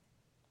understand.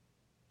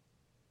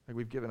 Like,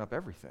 we've given up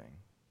everything.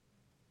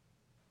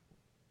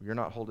 You're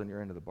not holding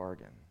your end of the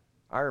bargain.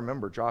 I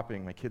remember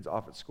dropping my kids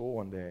off at school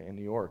one day in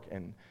New York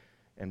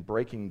and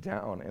breaking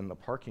down in the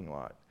parking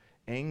lot,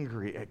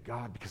 angry at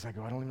God because I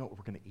go, I don't even know what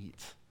we're going to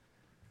eat.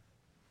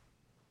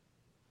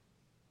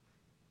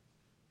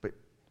 But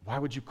why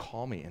would you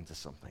call me into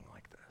something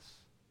like this?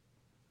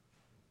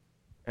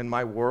 And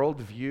my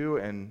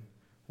worldview and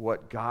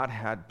what God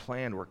had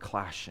planned were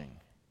clashing.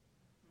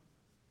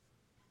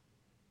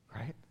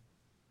 Right?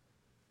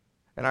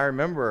 And I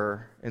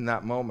remember in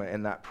that moment,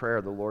 in that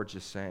prayer, the Lord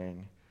just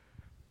saying,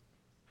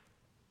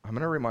 I'm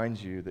going to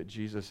remind you that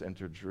Jesus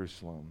entered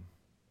Jerusalem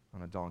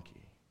on a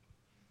donkey,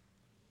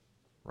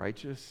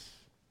 righteous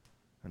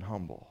and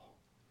humble,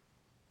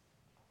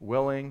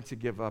 willing to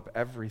give up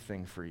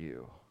everything for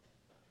you.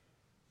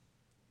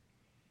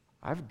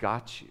 I've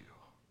got you,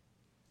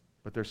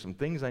 but there's some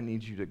things I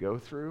need you to go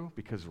through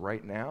because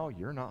right now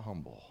you're not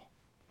humble.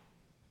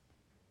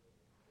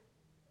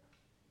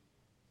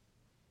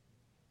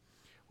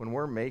 When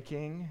we're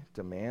making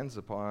demands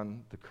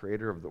upon the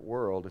creator of the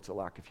world, it's a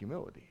lack of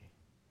humility.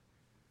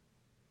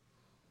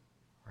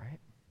 Right?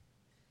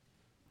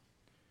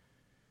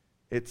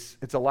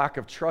 It's a lack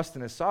of trust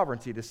in his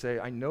sovereignty to say,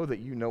 I know that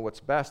you know what's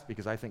best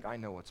because I think I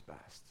know what's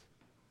best.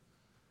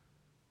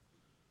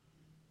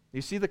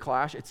 You see the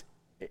clash?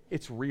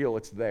 It's real,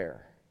 it's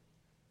there.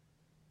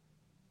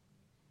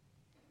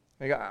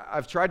 Like,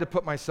 I've tried to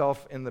put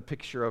myself in the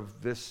picture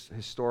of this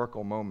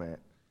historical moment,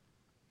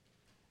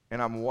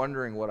 and I'm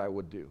wondering what I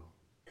would do.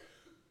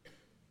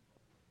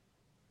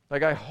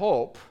 Like, I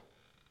hope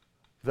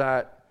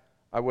that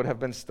I would have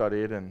been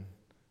studied and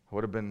I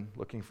would have been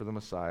looking for the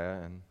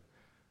Messiah, and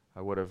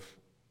I would have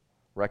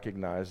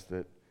recognized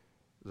that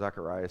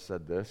Zechariah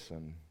said this,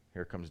 and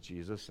here comes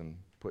Jesus, and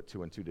put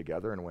two and two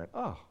together and went,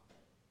 oh,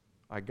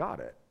 I got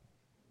it.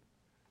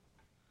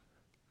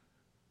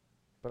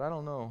 But I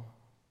don't know.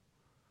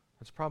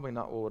 That's probably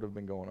not what would have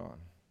been going on.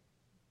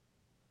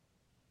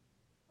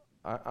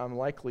 I'm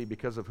likely,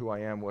 because of who I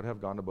am, would have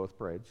gone to both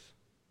parades.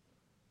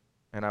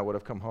 And I would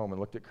have come home and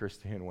looked at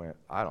Christy and went,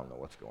 I don't know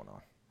what's going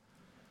on.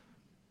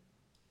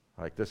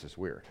 Like, this is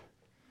weird.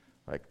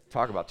 Like,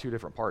 talk about two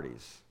different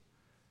parties.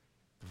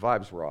 The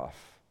vibes were off.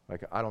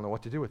 Like, I don't know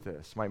what to do with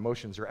this. My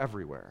emotions are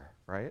everywhere,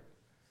 right?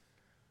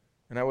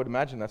 And I would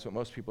imagine that's what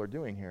most people are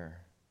doing here.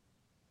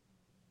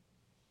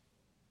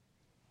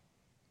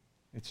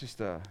 It's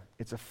just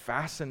it's a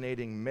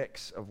fascinating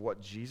mix of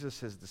what Jesus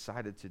has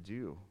decided to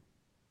do.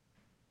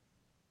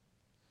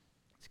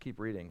 Let's keep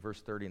reading,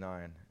 verse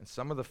 39. And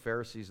some of the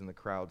Pharisees in the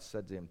crowd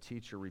said to him,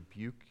 Teacher,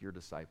 rebuke your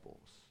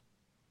disciples.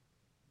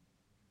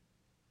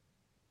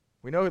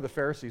 We know who the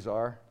Pharisees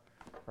are,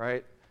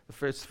 right? The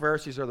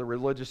Pharisees are the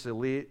religious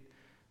elite,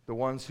 the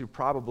ones who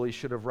probably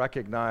should have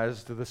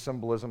recognized the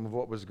symbolism of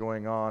what was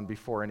going on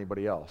before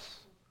anybody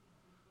else.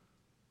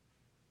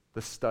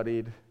 The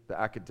studied, the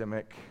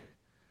academic,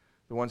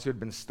 the ones who had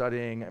been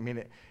studying. I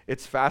mean,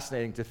 it's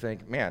fascinating to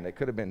think, man, it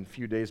could have been a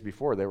few days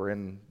before they were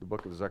in the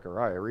book of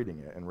Zechariah reading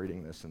it and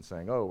reading this and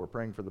saying, oh, we're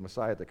praying for the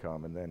Messiah to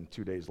come. And then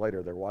 2 days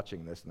later, they're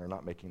watching this and they're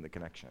not making the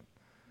connection.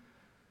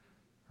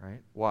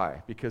 Right?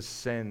 Why? Because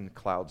sin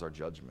clouds our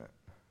judgment.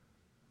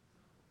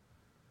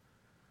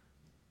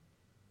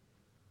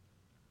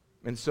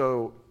 And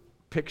so,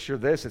 picture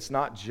this. It's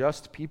not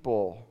just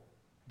people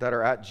that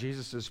are at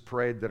Jesus'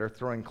 parade that are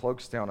throwing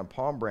cloaks down and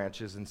palm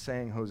branches and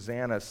saying,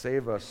 Hosanna,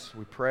 save us,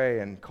 we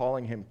pray, and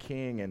calling him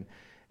king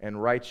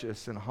and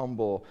righteous and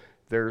humble.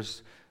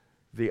 There's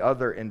the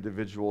other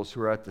individuals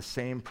who are at the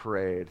same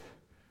parade,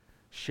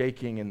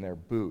 shaking in their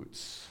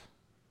boots,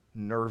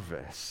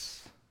 nervous.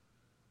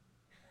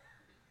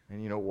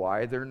 And you know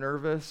why they're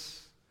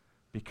nervous?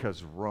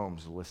 Because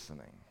Rome's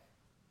listening.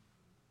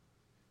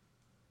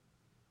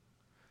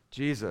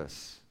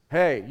 Jesus,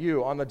 hey,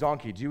 you on the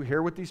donkey, do you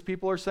hear what these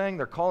people are saying?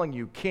 They're calling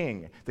you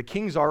king. The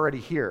king's already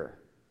here.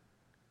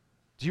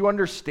 Do you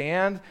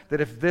understand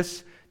that if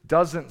this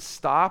doesn't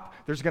stop,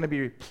 there's going to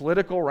be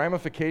political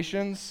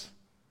ramifications?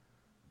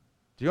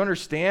 Do you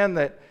understand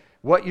that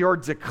what you're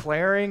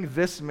declaring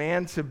this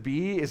man to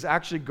be is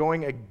actually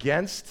going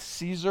against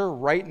Caesar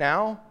right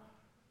now?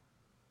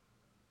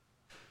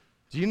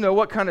 Do you know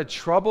what kind of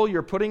trouble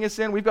you're putting us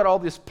in? We've got all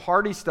this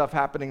party stuff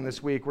happening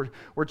this week.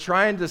 We're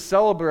trying to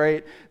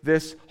celebrate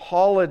this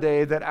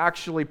holiday that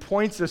actually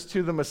points us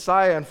to the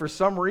Messiah, and for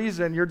some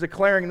reason, you're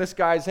declaring this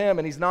guy's him,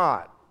 and he's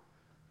not.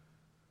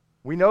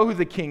 We know who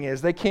the king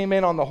is. They came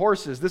in on the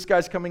horses. This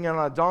guy's coming in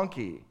on a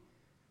donkey.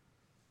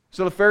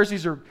 So the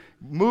Pharisees are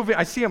moving.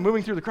 I see them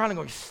moving through the crowd and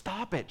going,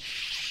 stop it.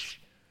 Shh.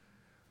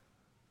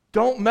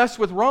 Don't mess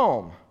with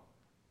Rome.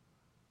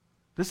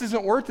 This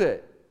isn't worth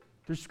it.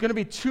 There's going to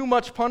be too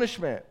much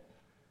punishment.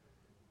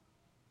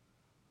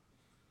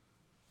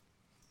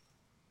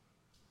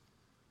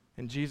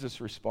 And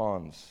Jesus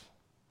responds.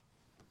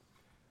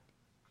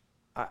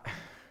 I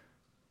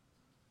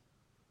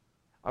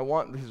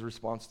want his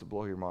response to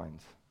blow your mind.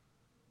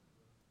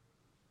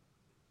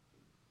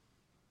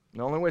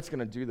 The only way it's going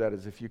to do that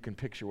is if you can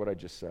picture what I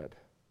just said.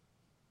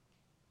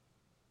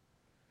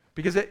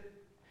 Because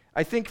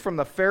I think from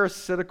the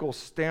Pharisaical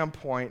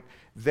standpoint,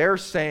 they're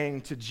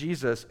saying to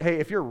Jesus, hey,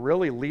 if you're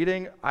really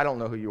leading, I don't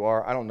know who you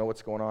are. I don't know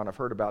what's going on. I've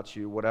heard about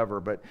you, whatever.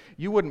 But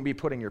you wouldn't be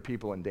putting your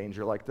people in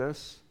danger like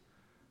this.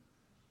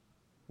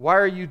 Why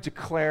are you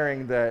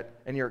declaring that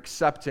and you're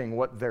accepting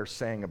what they're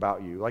saying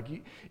about you? Like,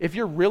 if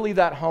you're really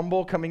that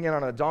humble coming in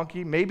on a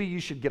donkey, maybe you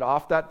should get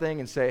off that thing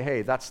and say,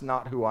 hey, that's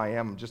not who I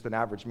am. I'm just an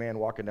average man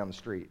walking down the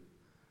street.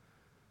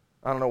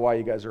 I don't know why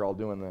you guys are all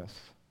doing this.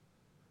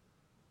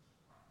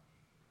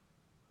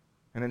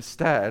 And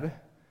instead,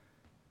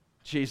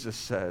 Jesus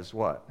says,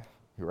 what?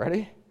 You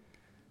ready?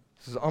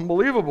 This is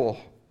unbelievable.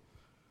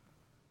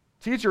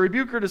 Teacher,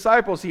 rebuke your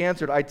disciples. He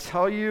answered, I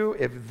tell you,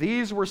 if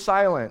these were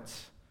silent,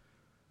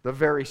 the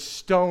very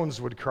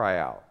stones would cry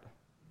out.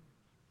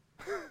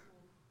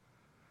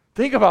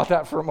 Think about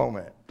that for a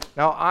moment.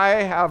 Now, I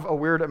have a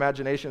weird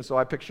imagination, so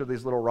I picture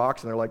these little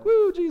rocks, and they're like,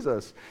 woo,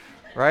 Jesus,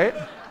 right?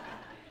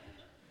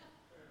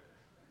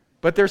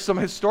 But there's some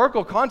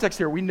historical context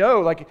here. We know,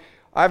 like,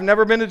 I've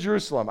never been to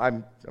Jerusalem. I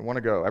want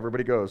to go.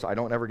 Everybody goes. I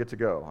don't ever get to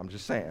go. I'm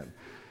just saying.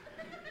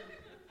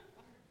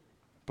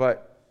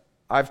 But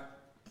I've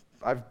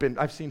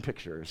seen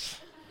pictures.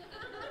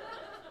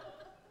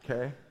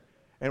 Okay?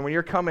 And when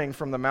you're coming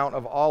from the Mount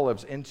of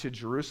Olives into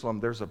Jerusalem,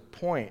 there's a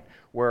point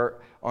where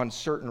on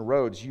certain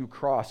roads you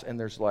cross and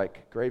there's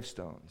like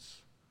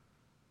gravestones.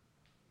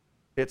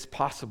 It's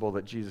possible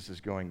that Jesus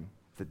is going,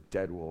 the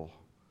dead will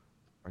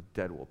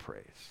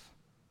praise.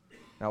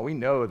 Now we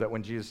know that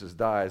when Jesus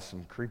dies,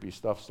 some creepy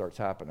stuff starts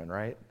happening,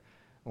 right?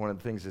 One of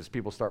the things is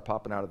people start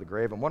popping out of the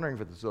grave. I'm wondering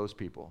if it's those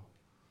people.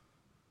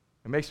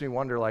 It makes me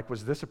wonder, like,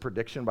 was this a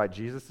prediction by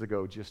Jesus to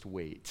go, just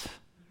wait?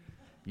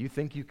 You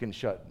think you can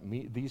shut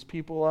these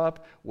people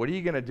up? What are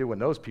you going to do when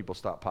those people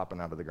stop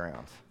popping out of the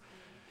ground?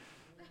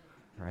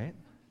 Right?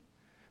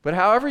 But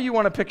however you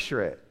want to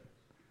picture it,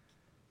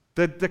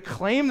 the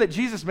claim that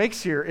Jesus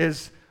makes here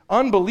is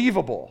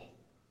unbelievable.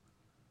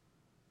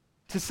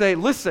 To say,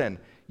 listen,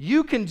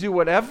 you can do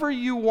whatever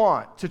you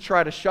want to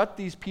try to shut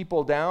these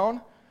people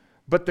down,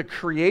 but the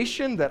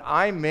creation that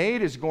I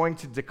made is going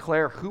to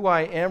declare who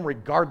I am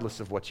regardless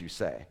of what you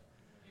say.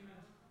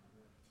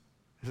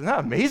 Isn't that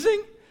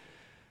amazing?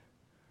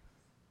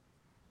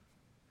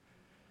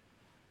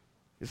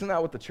 Isn't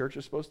that what the church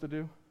is supposed to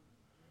do?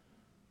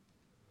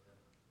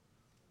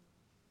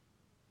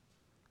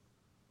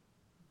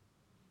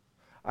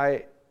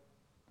 I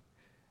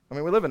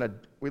mean, we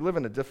live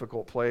in a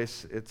difficult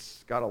place.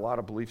 It's got a lot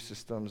of belief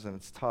systems, and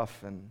it's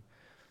tough. And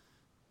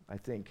I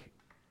think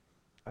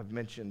I've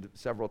mentioned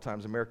several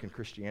times, American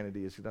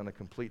Christianity has done a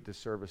complete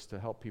disservice to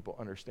help people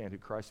understand who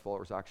Christ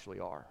followers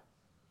actually are.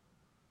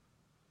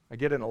 I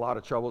get in a lot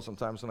of trouble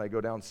sometimes when I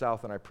go down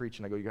south and I preach,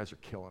 and I go, "You guys are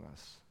killing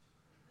us.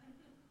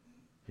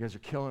 You guys are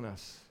killing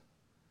us."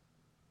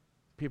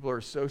 People are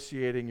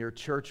associating your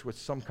church with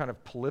some kind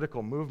of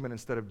political movement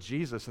instead of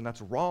Jesus, and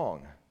that's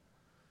wrong.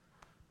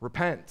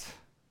 Repent.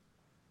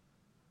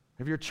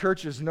 If your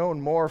church is known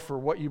more for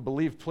what you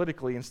believe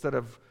politically instead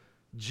of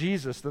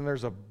Jesus, then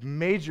there's a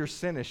major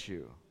sin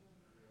issue.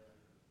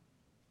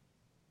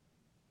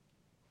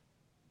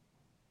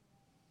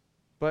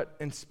 But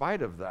in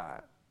spite of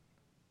that,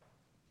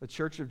 the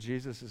church of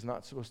Jesus is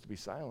not supposed to be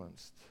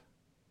silenced.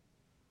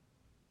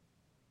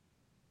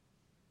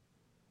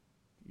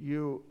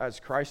 You, as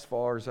Christ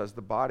followers, as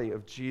the body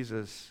of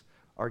Jesus,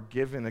 are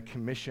given a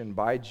commission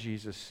by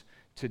Jesus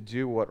to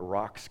do what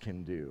rocks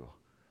can do.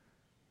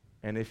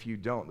 And if you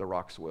don't, the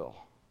rocks will.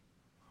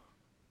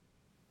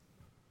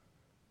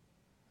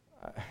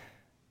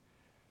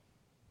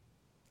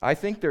 I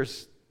think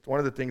there's one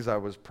of the things I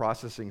was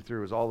processing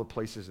through is all the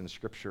places in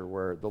Scripture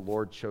where the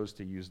Lord chose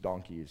to use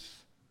donkeys,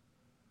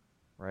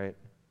 right?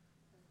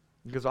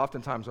 Because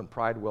oftentimes when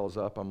pride wells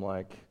up, I'm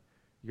like,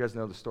 you guys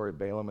know the story of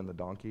Balaam and the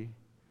donkey?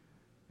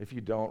 If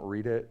you don't,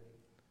 read it,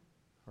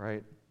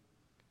 right?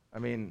 I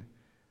mean,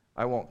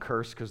 I won't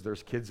curse because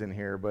there's kids in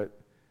here, but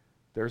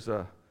there's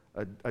a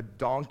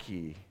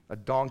donkey,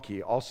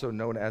 also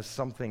known as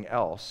something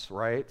else,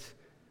 right,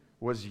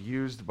 was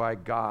used by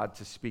God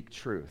to speak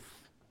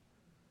truth.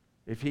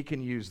 If he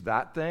can use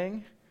that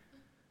thing,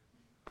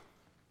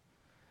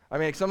 I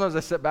mean, sometimes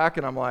I sit back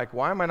and I'm like,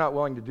 why am I not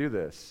willing to do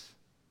this?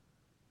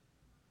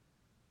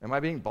 Am I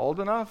being bold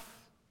enough?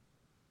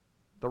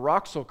 The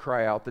rocks will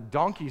cry out, the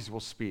donkeys will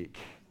speak.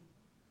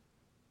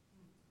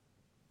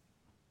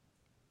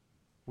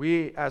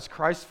 We, as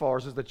Christ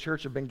followers, as the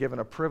church, have been given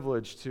a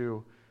privilege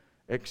to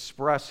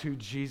express who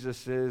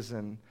Jesus is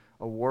in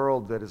a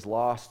world that is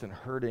lost and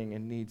hurting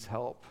and needs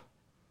help.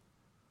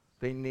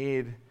 They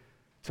need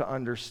to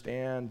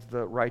understand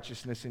the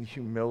righteousness and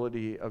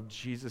humility of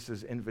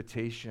Jesus'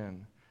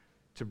 invitation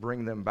to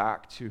bring them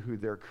back to who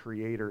their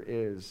Creator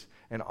is.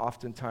 And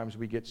oftentimes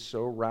we get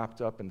so wrapped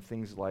up in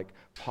things like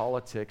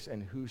politics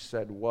and who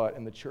said what,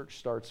 and the church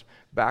starts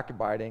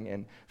backbiting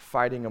and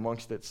fighting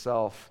amongst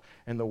itself,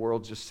 and the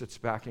world just sits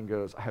back and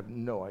goes, I have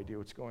no idea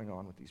what's going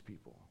on with these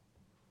people.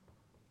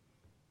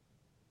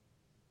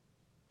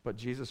 But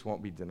Jesus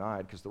won't be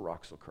denied because the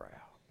rocks will cry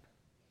out.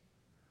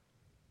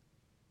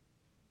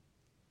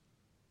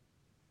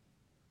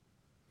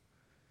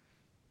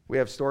 We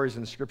have stories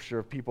in Scripture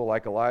of people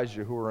like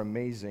Elijah who were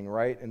amazing,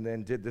 right? And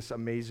then did this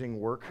amazing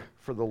work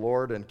for the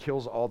Lord and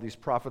kills all these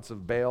prophets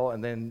of Baal.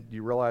 And then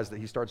you realize that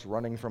he starts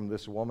running from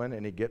this woman,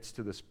 and he gets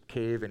to this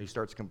cave and he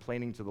starts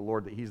complaining to the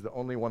Lord that he's the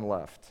only one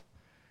left.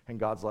 And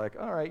God's like,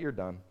 all right, you're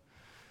done.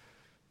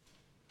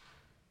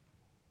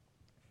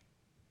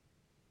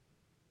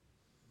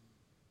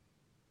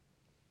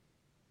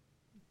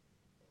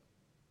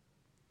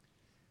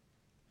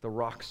 The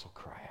rocks will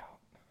cry out.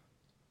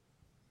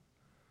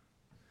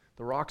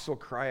 The rocks will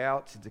cry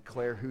out to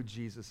declare who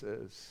Jesus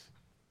is.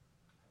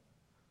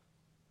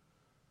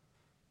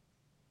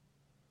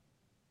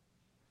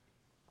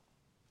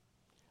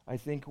 I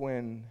think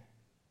when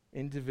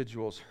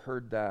individuals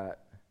heard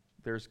that,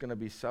 there's going to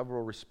be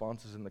several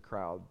responses in the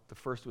crowd. The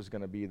first was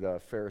going to be the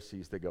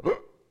Pharisees. They go,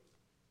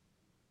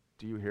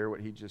 do you hear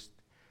what he just...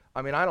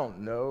 I mean, I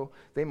don't know.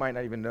 They might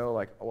not even know,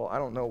 like, well, I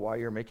don't know why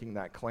you're making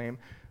that claim.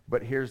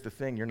 But here's the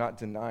thing. You're not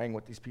denying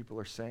what these people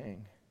are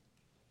saying.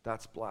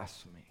 That's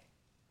blasphemy.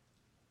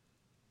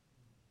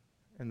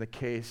 And the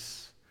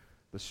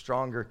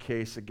stronger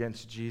case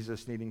against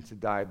Jesus needing to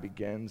die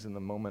begins in the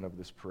moment of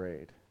this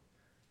parade.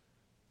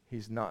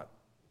 He's not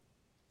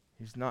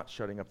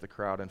shutting up the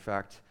crowd. In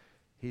fact,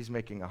 he's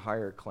making a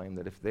higher claim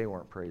that if they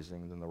weren't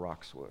praising, then the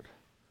rocks would.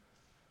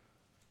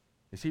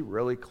 Is he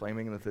really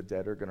claiming that the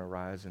dead are going to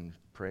rise and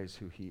praise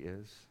who he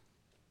is?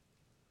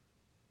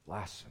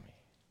 Blasphemy.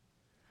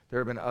 There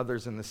have been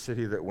others in the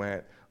city that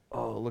went,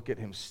 oh, look at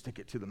him, stick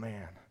it to the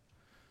man.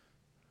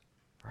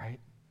 Right?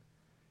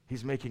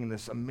 He's making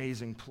this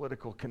amazing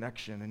political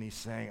connection, and he's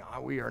saying,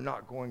 we are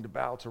not going to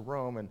bow to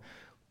Rome, and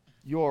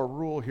your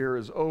rule here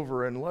is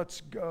over, and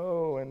let's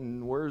go,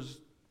 and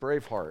where's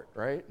Braveheart,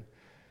 right?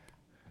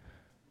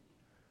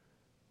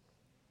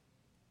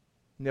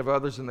 You have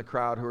others in the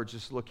crowd who are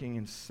just looking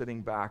and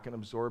sitting back and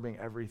absorbing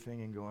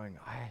everything and going,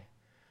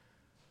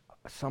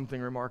 something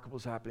remarkable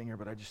is happening here,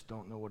 but I just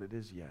don't know what it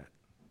is yet.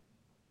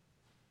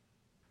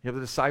 You have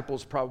the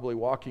disciples probably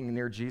walking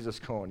near Jesus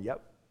going,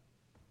 yep,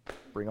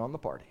 bring on the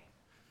party.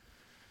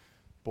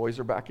 Boys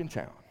are back in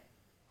town.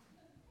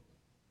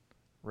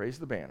 Raise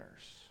the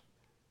banners.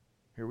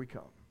 Here we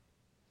come.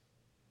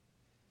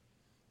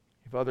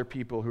 You have other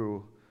people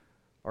who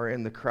are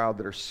in the crowd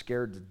that are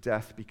scared to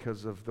death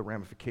because of the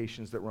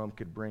ramifications that Rome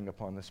could bring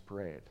upon this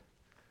parade.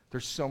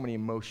 There's so many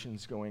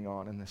emotions going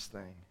on in this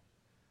thing.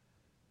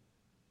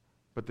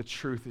 But the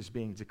truth is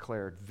being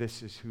declared.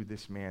 This is who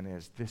this man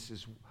is. This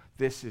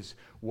is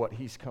what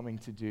he's coming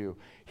to do.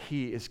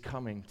 He is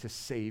coming to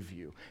save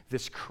you.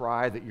 This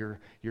cry that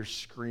you're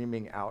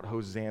screaming out,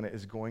 Hosanna,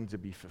 is going to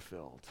be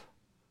fulfilled.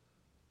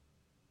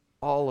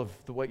 All of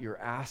what you're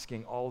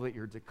asking, all that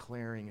you're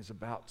declaring is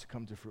about to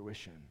come to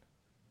fruition.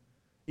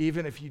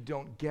 Even if you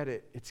don't get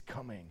it, it's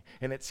coming.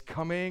 And it's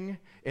coming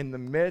in the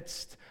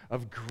midst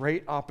of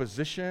great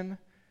opposition.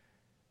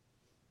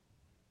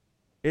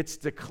 It's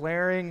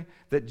declaring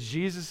that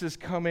Jesus is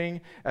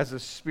coming as a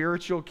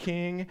spiritual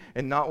king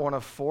and not one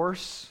of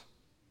force.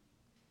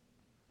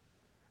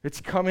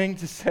 It's coming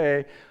to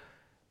say,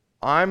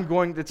 I'm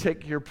going to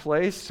take your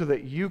place so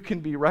that you can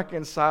be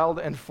reconciled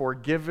and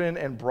forgiven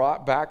and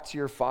brought back to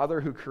your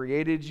Father who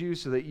created you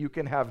so that you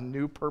can have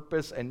new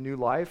purpose and new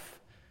life.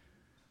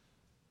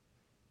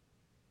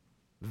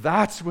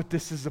 That's what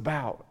this is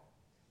about.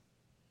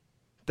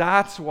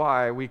 That's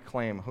why we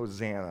claim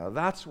Hosanna.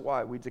 That's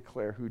why we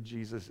declare who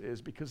Jesus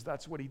is, because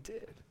that's what he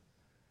did.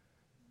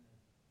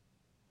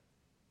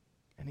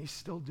 And he's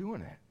still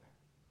doing it.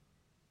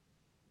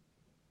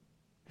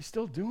 He's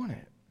still doing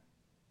it.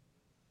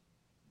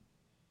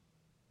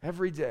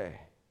 Every day.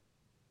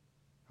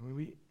 I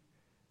mean,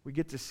 we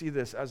get to see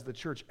this as the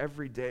church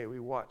every day. We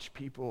watch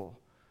people.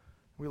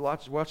 We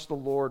watch the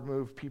Lord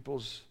move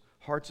people's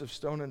hearts of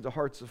stone into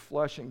hearts of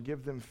flesh and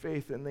give them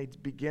faith, and they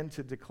begin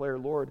to declare,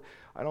 Lord,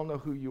 I don't know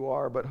who you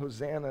are, but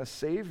Hosanna,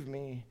 save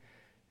me.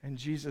 And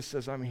Jesus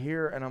says, I'm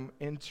here and I'm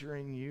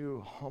entering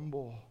you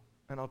humble,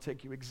 and I'll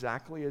take you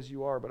exactly as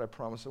you are, but I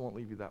promise I won't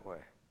leave you that way.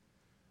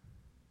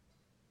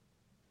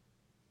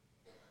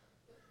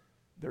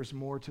 There's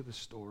more to the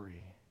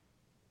story.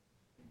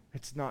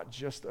 It's not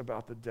just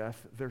about the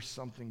death. There's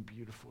something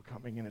beautiful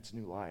coming in its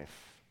new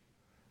life.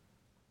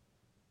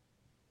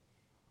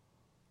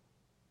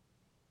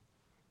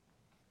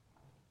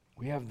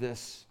 we have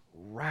this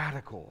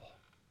radical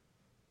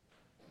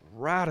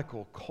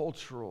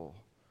cultural,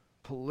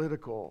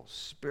 political,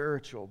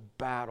 spiritual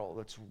battle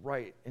that's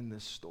right in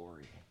this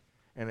story.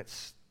 And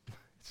it's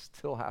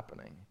still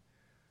happening.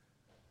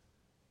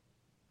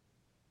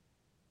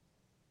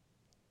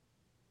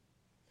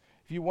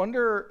 If you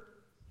wonder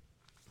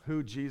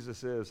who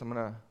Jesus is, I'm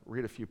going to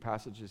read a few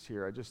passages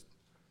here.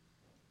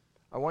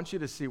 I want you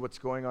to see what's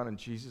going on in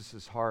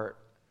Jesus' heart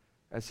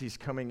as he's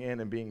coming in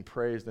and being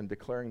praised and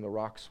declaring the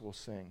rocks will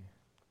sing.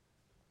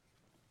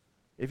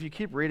 If you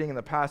keep reading in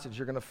the passage,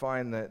 you're going to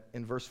find that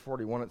in verse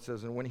 41 it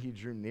says, "And when he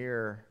drew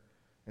near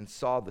and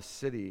saw the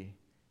city,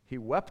 he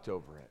wept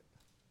over it."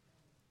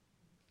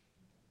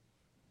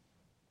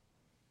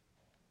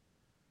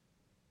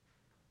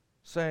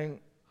 Saying,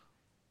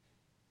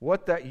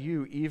 "What that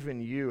you,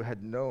 even you,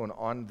 had known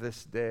on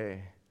this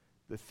day,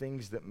 the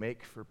things that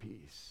make for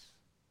peace."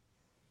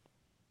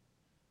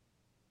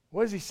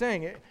 What is he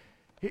saying?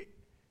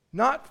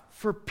 Not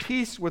for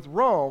peace with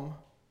Rome,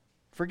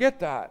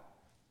 forget that.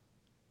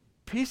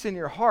 Peace in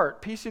your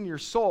heart, peace in your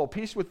soul,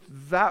 peace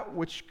with that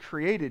which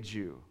created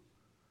you.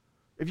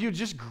 If you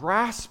just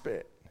grasp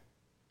it.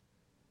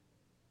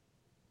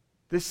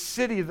 This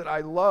city that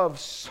I love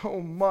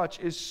so much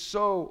is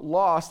so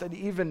lost, and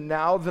even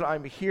now that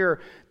I'm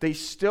here, they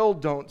still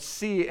don't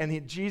see.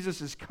 And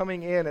Jesus is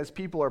coming in as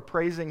people are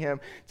praising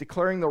him,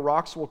 declaring the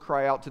rocks will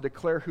cry out to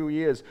declare who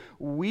he is,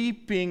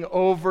 weeping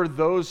over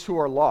those who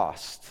are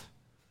lost,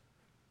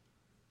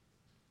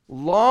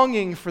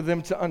 longing for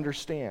them to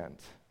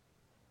understand.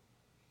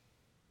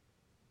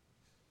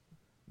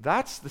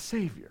 That's the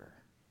Savior.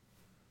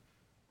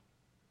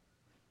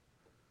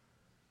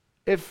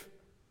 If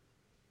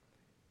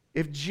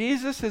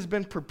Jesus has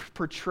been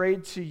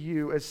portrayed to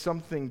you as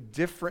something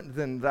different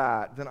than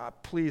that, then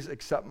please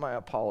accept my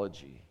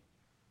apology.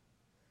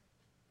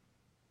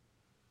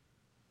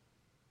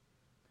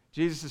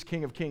 Jesus is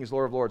King of Kings,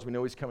 Lord of Lords. We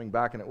know he's coming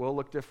back, and it will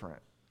look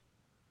different.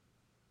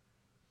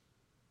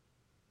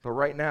 But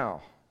right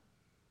now,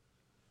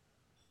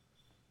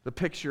 the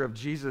picture of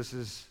Jesus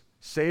is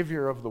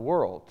Savior of the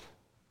world.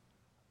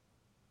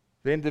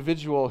 The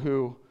individual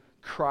who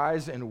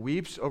cries and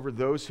weeps over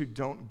those who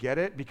don't get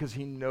it because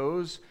he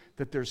knows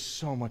that there's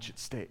so much at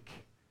stake.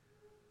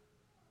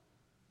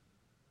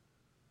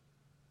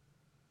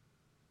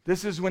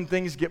 This is when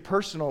things get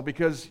personal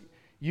because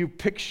you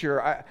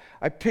picture,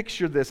 I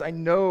picture this. I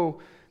know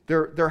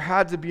there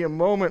had to be a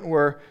moment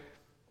where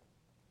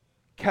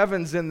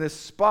Kevin's in this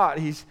spot.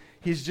 He's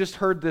just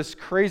heard this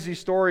crazy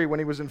story when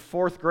he was in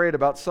 4th grade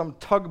about some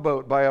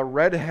tugboat by a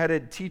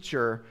red-headed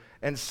teacher,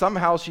 and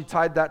somehow she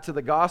tied that to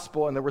the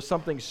gospel, and there was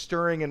something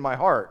stirring in my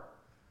heart.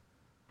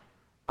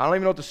 I don't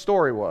even know what the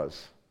story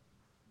was.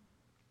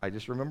 I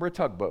just remember a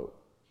tugboat.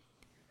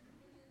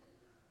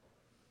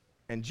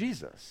 And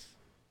Jesus.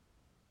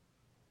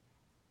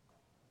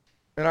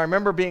 And I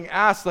remember being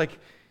asked,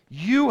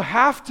 you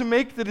have to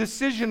make the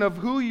decision of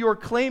who you're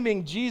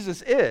claiming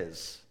Jesus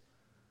is.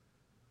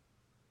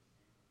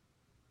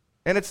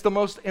 And it's the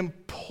most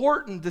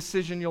important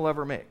decision you'll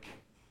ever make.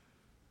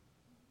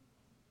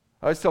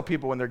 I always tell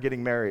people when they're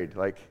getting married,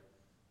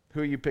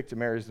 who you pick to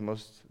marry is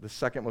the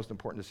second most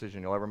important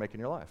decision you'll ever make in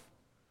your life.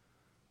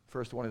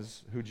 First one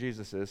is who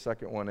Jesus is.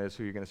 Second one is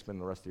who you're going to spend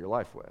the rest of your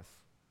life with,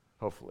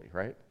 hopefully,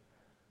 right?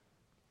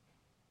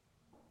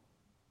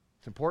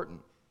 It's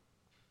important.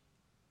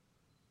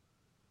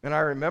 And I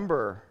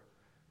remember,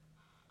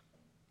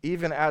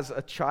 even as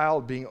a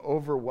child, being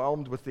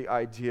overwhelmed with the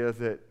idea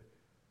that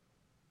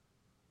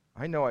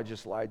I know I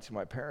just lied to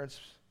my parents,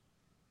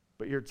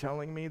 but you're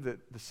telling me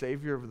that the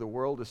Savior of the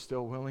world is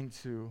still willing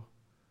to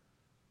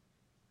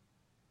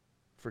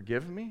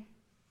forgive me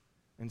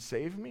and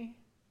save me?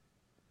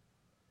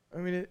 I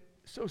mean, it's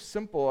so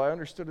simple. I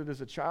understood it as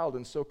a child,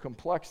 and so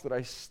complex that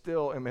I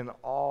still am in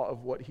awe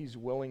of what he's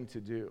willing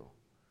to do.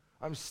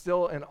 I'm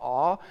still in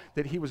awe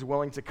that he was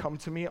willing to come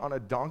to me on a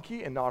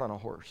donkey and not on a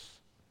horse.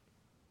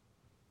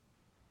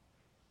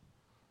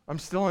 I'm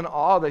still in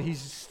awe that he's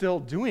still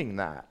doing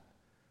that.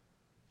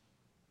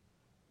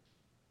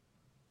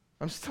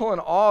 I'm still in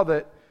awe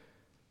that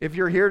if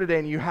you're here today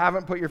and you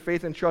haven't put your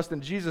faith and trust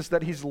in Jesus,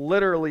 that he's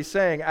literally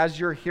saying, as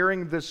you're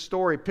hearing this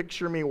story,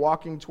 picture me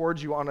walking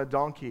towards you on a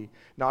donkey,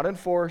 not in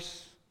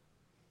force,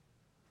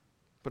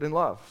 but in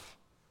love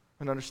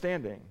and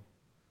understanding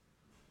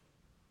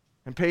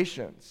and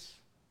patience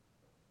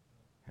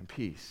and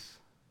peace.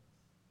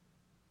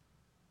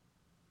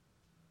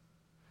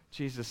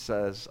 Jesus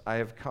says, I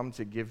have come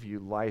to give you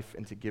life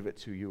and to give it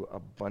to you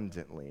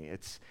abundantly.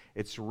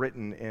 It's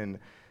written in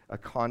a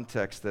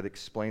context that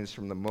explains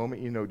from the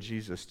moment you know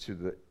Jesus to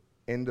the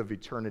end of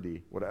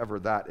eternity,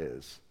 whatever that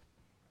is.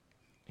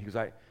 He goes,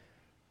 I've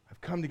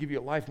come to give you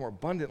a life more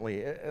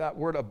abundantly. That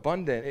word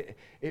abundant,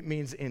 it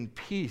means in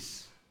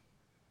peace.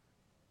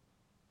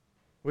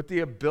 With the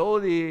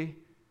ability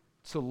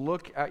to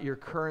look at your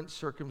current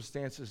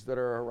circumstances that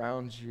are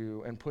around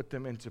you and put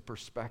them into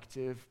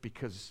perspective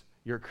because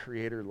your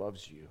Creator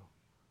loves you.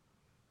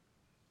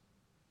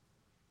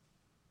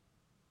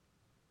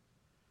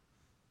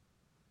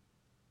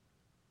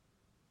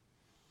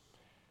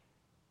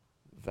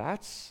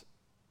 That's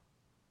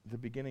the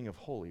beginning of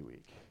Holy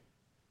Week.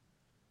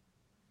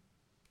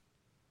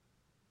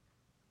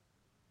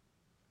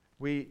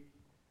 We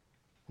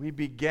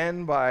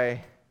begin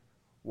by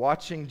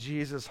watching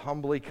Jesus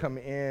humbly come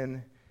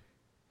in,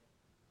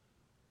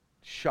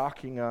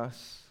 shocking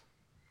us,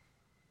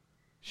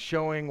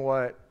 showing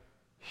what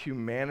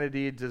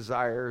humanity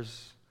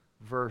desires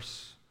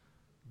versus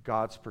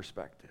God's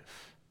perspective.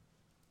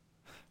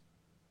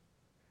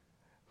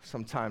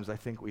 Sometimes I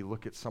think we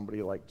look at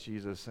somebody like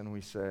Jesus and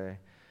we say,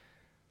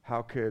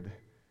 how could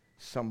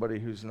somebody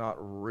who's not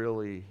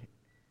really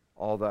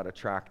all that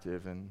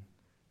attractive and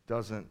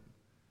doesn't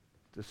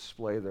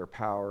display their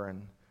power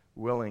and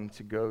willing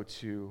to go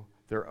to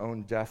their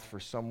own death for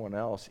someone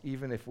else,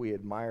 even if we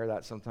admire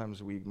that,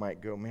 sometimes we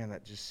might go, man,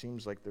 that just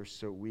seems like they're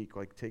so weak,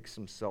 like take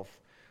some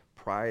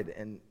self-pride.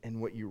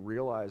 And what you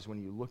realize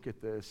when you look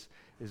at this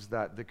is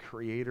that the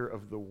creator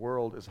of the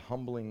world is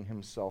humbling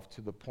himself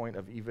to the point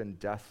of even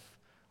death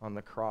on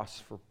the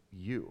cross for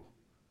you,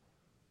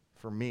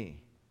 for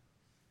me.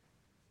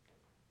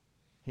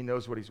 He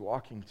knows what he's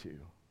walking to.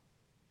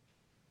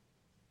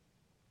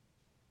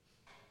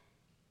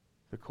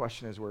 The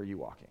question is, where are you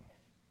walking?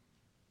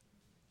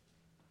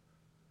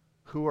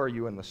 Who are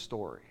you in the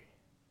story?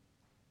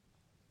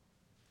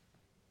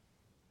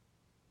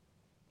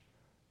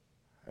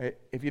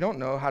 If you don't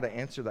know how to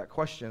answer that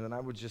question, then I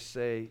would just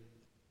say,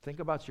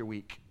 think about your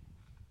week.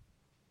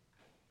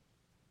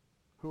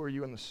 Who are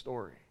you in the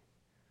story?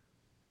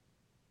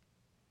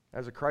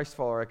 As a Christ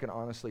follower, I can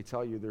honestly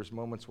tell you there's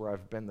moments where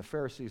I've been the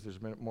Pharisees,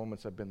 there's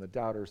moments I've been the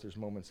doubters, there's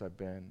moments I've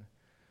been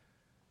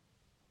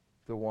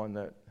the one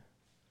that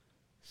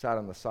sat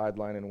on the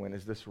sideline and went,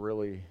 is this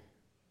really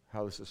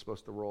how this is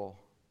supposed to roll?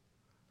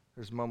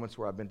 There's moments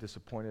where I've been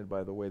disappointed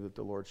by the way that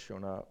the Lord's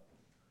shown up.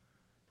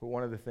 But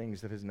one of the things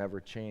that has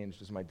never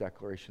changed is my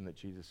declaration that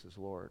Jesus is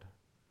Lord.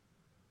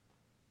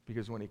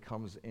 Because when he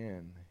comes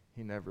in,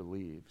 he never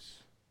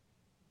leaves.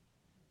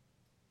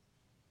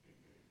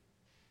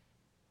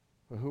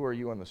 But who are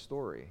you in the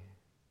story?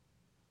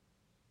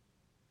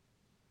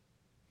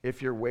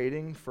 If you're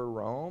waiting for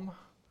Rome,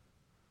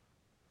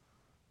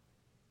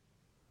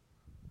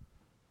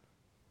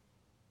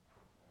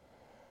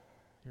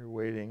 you're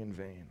waiting in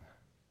vain.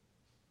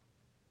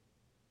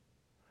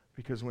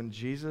 Because when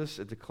Jesus,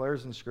 it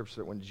declares in Scripture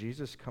that when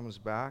Jesus comes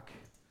back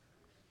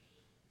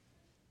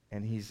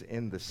and he's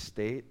in the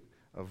state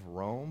of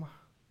Rome,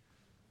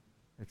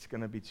 it's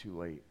going to be too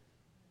late.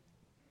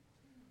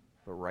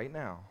 But right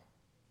now,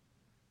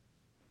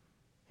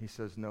 he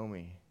says, know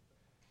me.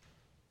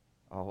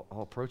 I'll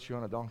approach you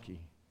on a donkey.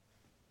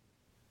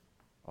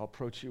 I'll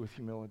approach you with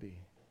humility.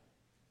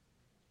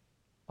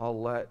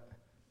 I'll let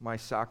my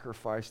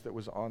sacrifice that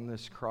was on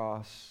this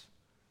cross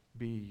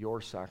be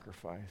your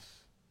sacrifice.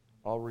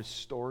 I'll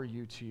restore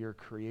you to your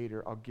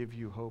Creator. I'll give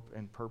you hope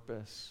and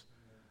purpose.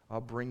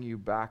 I'll bring you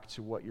back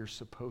to what you're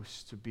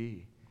supposed to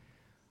be.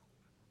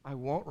 I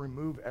won't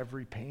remove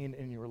every pain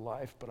in your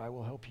life, but I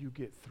will help you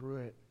get through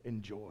it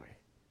in joy.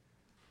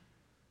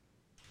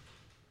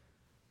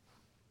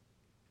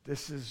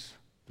 This is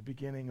the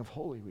beginning of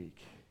Holy Week.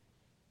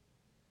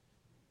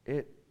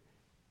 It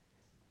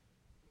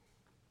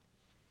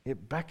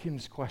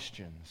beckons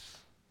questions.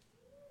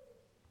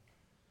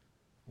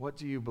 What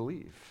do you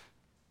believe?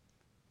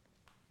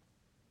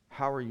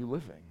 How are you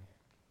living?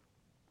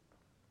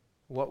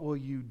 What will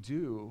you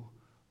do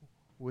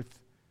with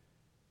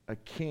a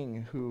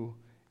king who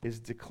is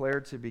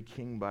declared to be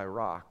king by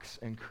rocks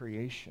and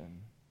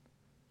creation,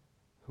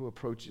 who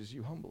approaches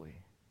you humbly?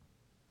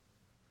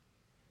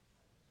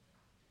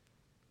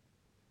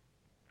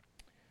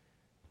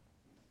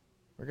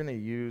 We're going to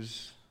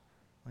use,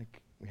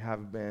 like we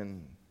have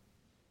been,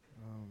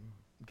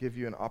 give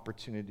you an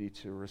opportunity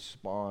to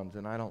respond.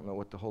 And I don't know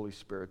what the Holy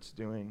Spirit's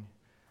doing.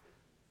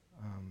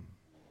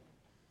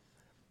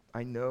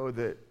 I know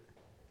that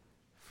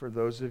for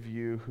those of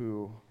you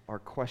who are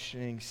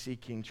questioning,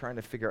 seeking, trying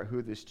to figure out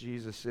who this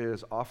Jesus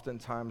is,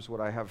 oftentimes what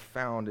I have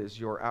found is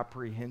your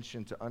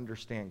apprehension to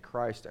understand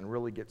Christ and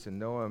really get to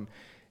know him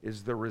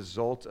is the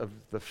result of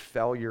the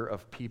failure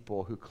of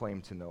people who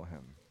claim to know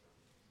him.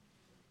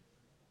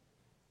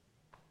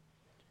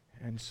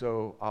 And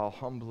so I'll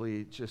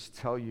humbly just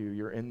tell you,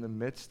 you're in the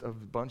midst of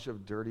a bunch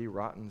of dirty,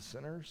 rotten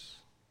sinners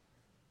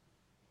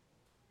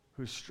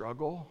who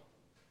struggle,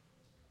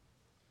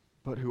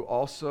 but who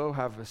also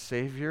have a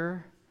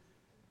Savior,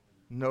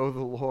 know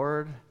the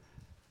Lord,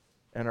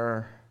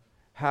 and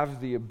have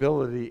the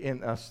ability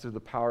in us through the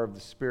power of the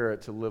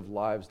Spirit to live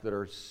lives that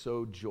are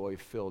so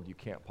joy-filled you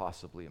can't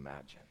possibly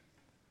imagine.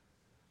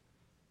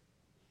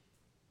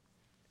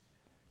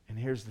 And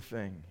here's the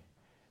thing.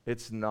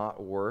 It's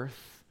not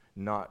worth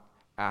not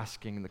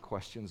asking the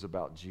questions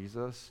about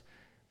Jesus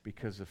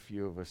because a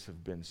few of us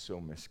have been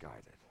so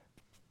misguided.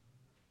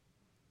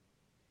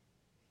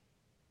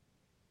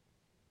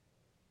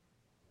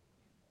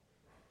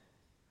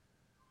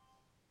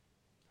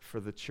 For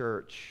the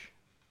church,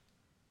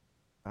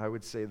 I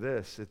would say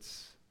this,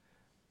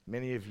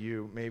 many of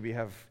you maybe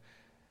have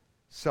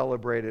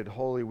celebrated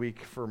Holy Week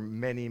for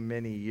many,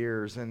 many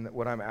years. And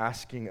what I'm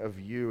asking of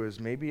you is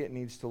maybe it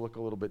needs to look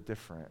a little bit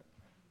different.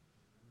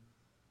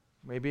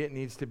 Maybe it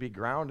needs to be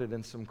grounded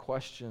in some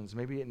questions.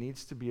 Maybe it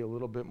needs to be a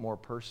little bit more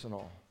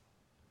personal.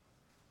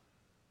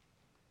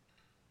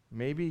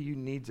 Maybe you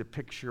need to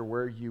picture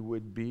where you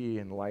would be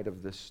in light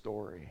of this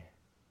story.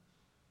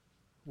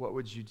 What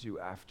would you do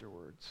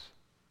afterwards?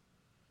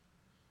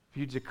 If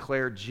you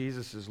declare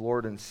Jesus as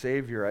Lord and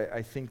Savior,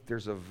 I think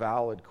there's a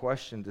valid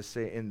question to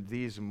say in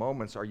these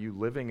moments, are you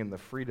living in the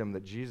freedom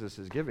that Jesus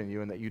has given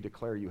you and that you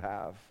declare you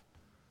have?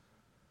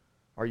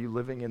 Are you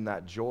living in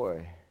that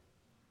joy?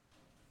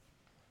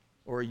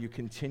 Or are you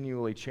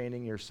continually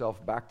chaining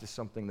yourself back to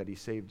something that he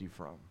saved you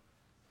from?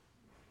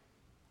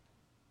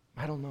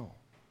 I don't know.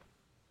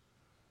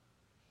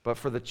 But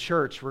for the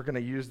church, we're going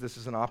to use this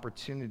as an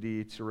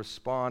opportunity to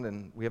respond,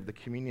 and we have the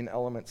communion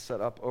element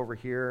set up over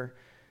here.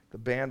 The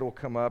band will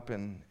come up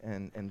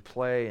and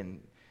play, and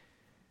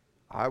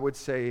I would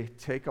say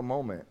take a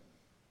moment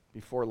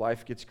before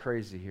life gets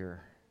crazy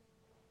here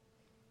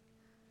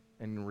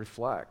and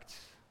reflect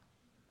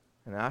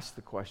and ask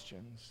the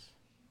questions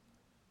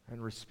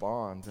and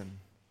respond and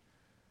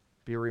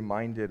be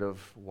reminded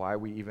of why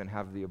we even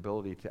have the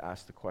ability to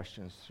ask the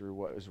questions through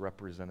what is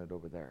represented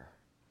over there.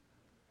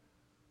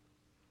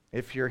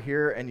 If you're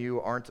here and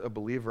you aren't a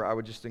believer, I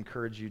would just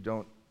encourage you,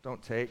 don't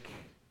take.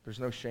 There's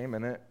no shame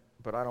in it,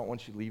 but I don't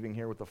want you leaving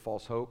here with a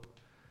false hope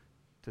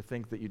to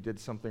think that you did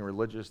something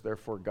religious,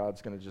 therefore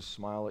God's going to just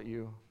smile at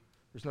you.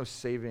 There's no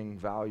saving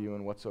value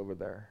in what's over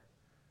there.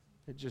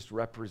 It just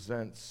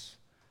represents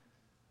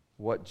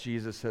what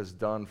Jesus has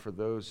done for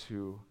those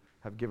who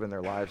have given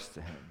their lives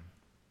to him.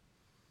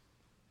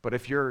 But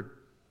if you're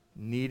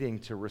needing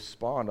to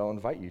respond, I'll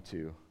invite you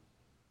to.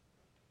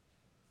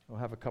 We'll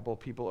have a couple of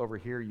people over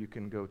here. You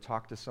can go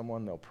talk to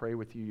someone. They'll pray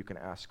with you. You can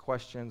ask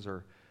questions,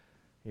 or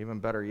even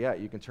better yet,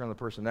 you can turn to the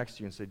person next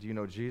to you and say, do you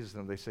know Jesus?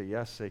 And if they say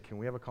yes, say, can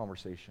we have a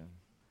conversation?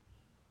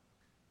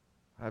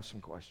 I have some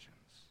questions.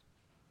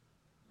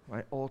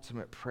 My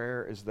ultimate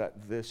prayer is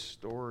that this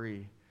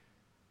story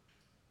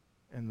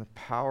and the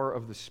power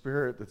of the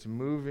Spirit that's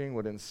moving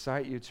would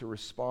incite you to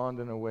respond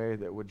in a way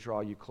that would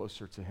draw you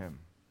closer to him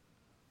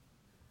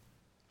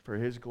for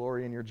his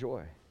glory and your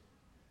joy.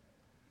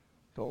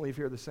 Don't leave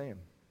here the same.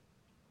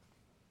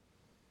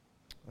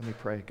 Let me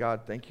pray.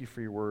 God, thank you for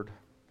your word.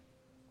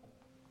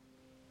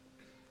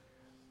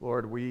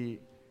 Lord, we,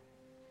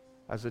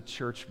 as a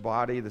church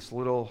body, this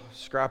little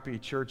scrappy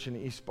church in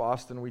East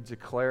Boston, we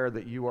declare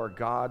that you are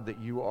God, that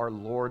you are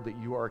Lord, that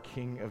you are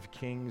King of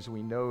Kings.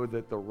 We know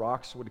that the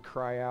rocks would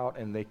cry out,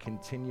 and they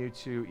continue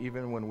to,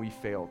 even when we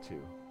fail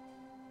to.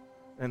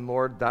 And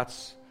Lord,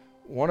 that's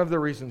one of the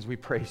reasons we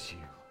praise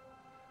you.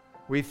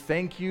 We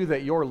thank you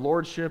that your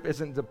lordship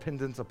isn't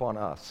dependent upon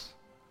us.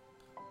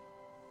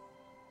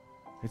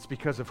 It's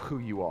because of who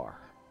you are.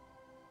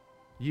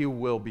 You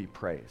will be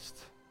praised.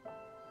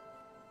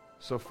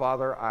 So,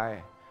 Father,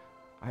 I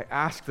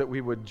ask that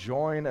we would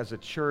join as a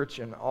church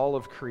in all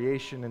of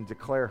creation and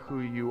declare who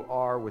you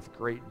are with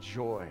great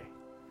joy,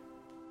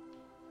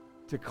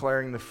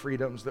 declaring the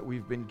freedoms that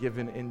we've been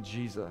given in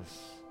Jesus.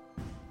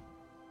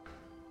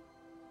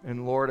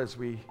 And Lord, as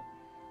we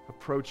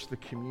approach the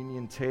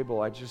communion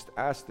table, I just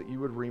ask that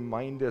you would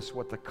remind us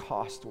what the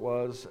cost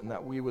was, and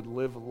that we would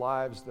live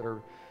lives that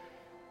are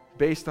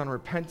based on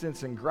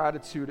repentance and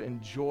gratitude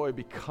and joy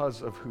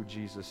because of who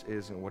Jesus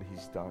is and what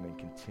he's done and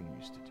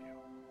continues to do.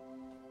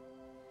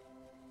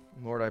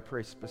 Lord, I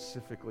pray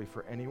specifically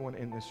for anyone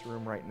in this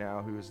room right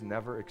now who has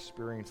never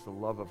experienced the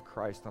love of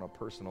Christ on a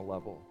personal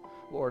level.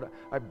 Lord,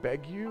 I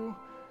beg you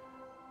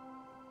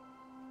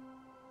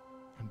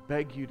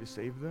to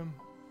save them.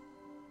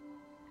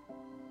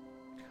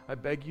 I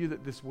beg you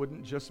that this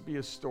wouldn't just be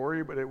a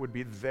story, but it would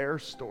be their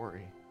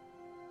story.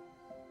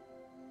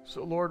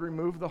 So Lord,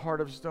 remove the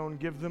heart of stone,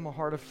 give them a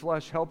heart of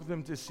flesh, help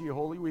them to see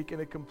Holy Week in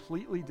a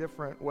completely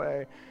different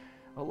way.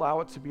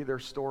 Allow it to be their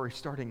story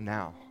starting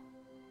now.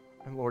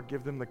 And Lord,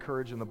 give them the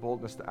courage and the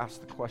boldness to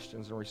ask the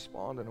questions and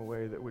respond in a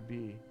way that would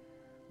be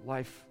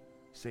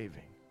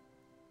life-saving.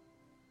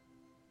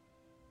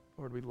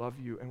 Lord, we love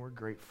you and we're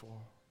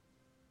grateful.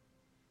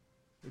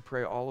 We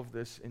pray all of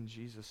this in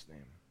Jesus'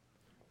 name.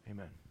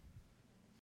 Amen.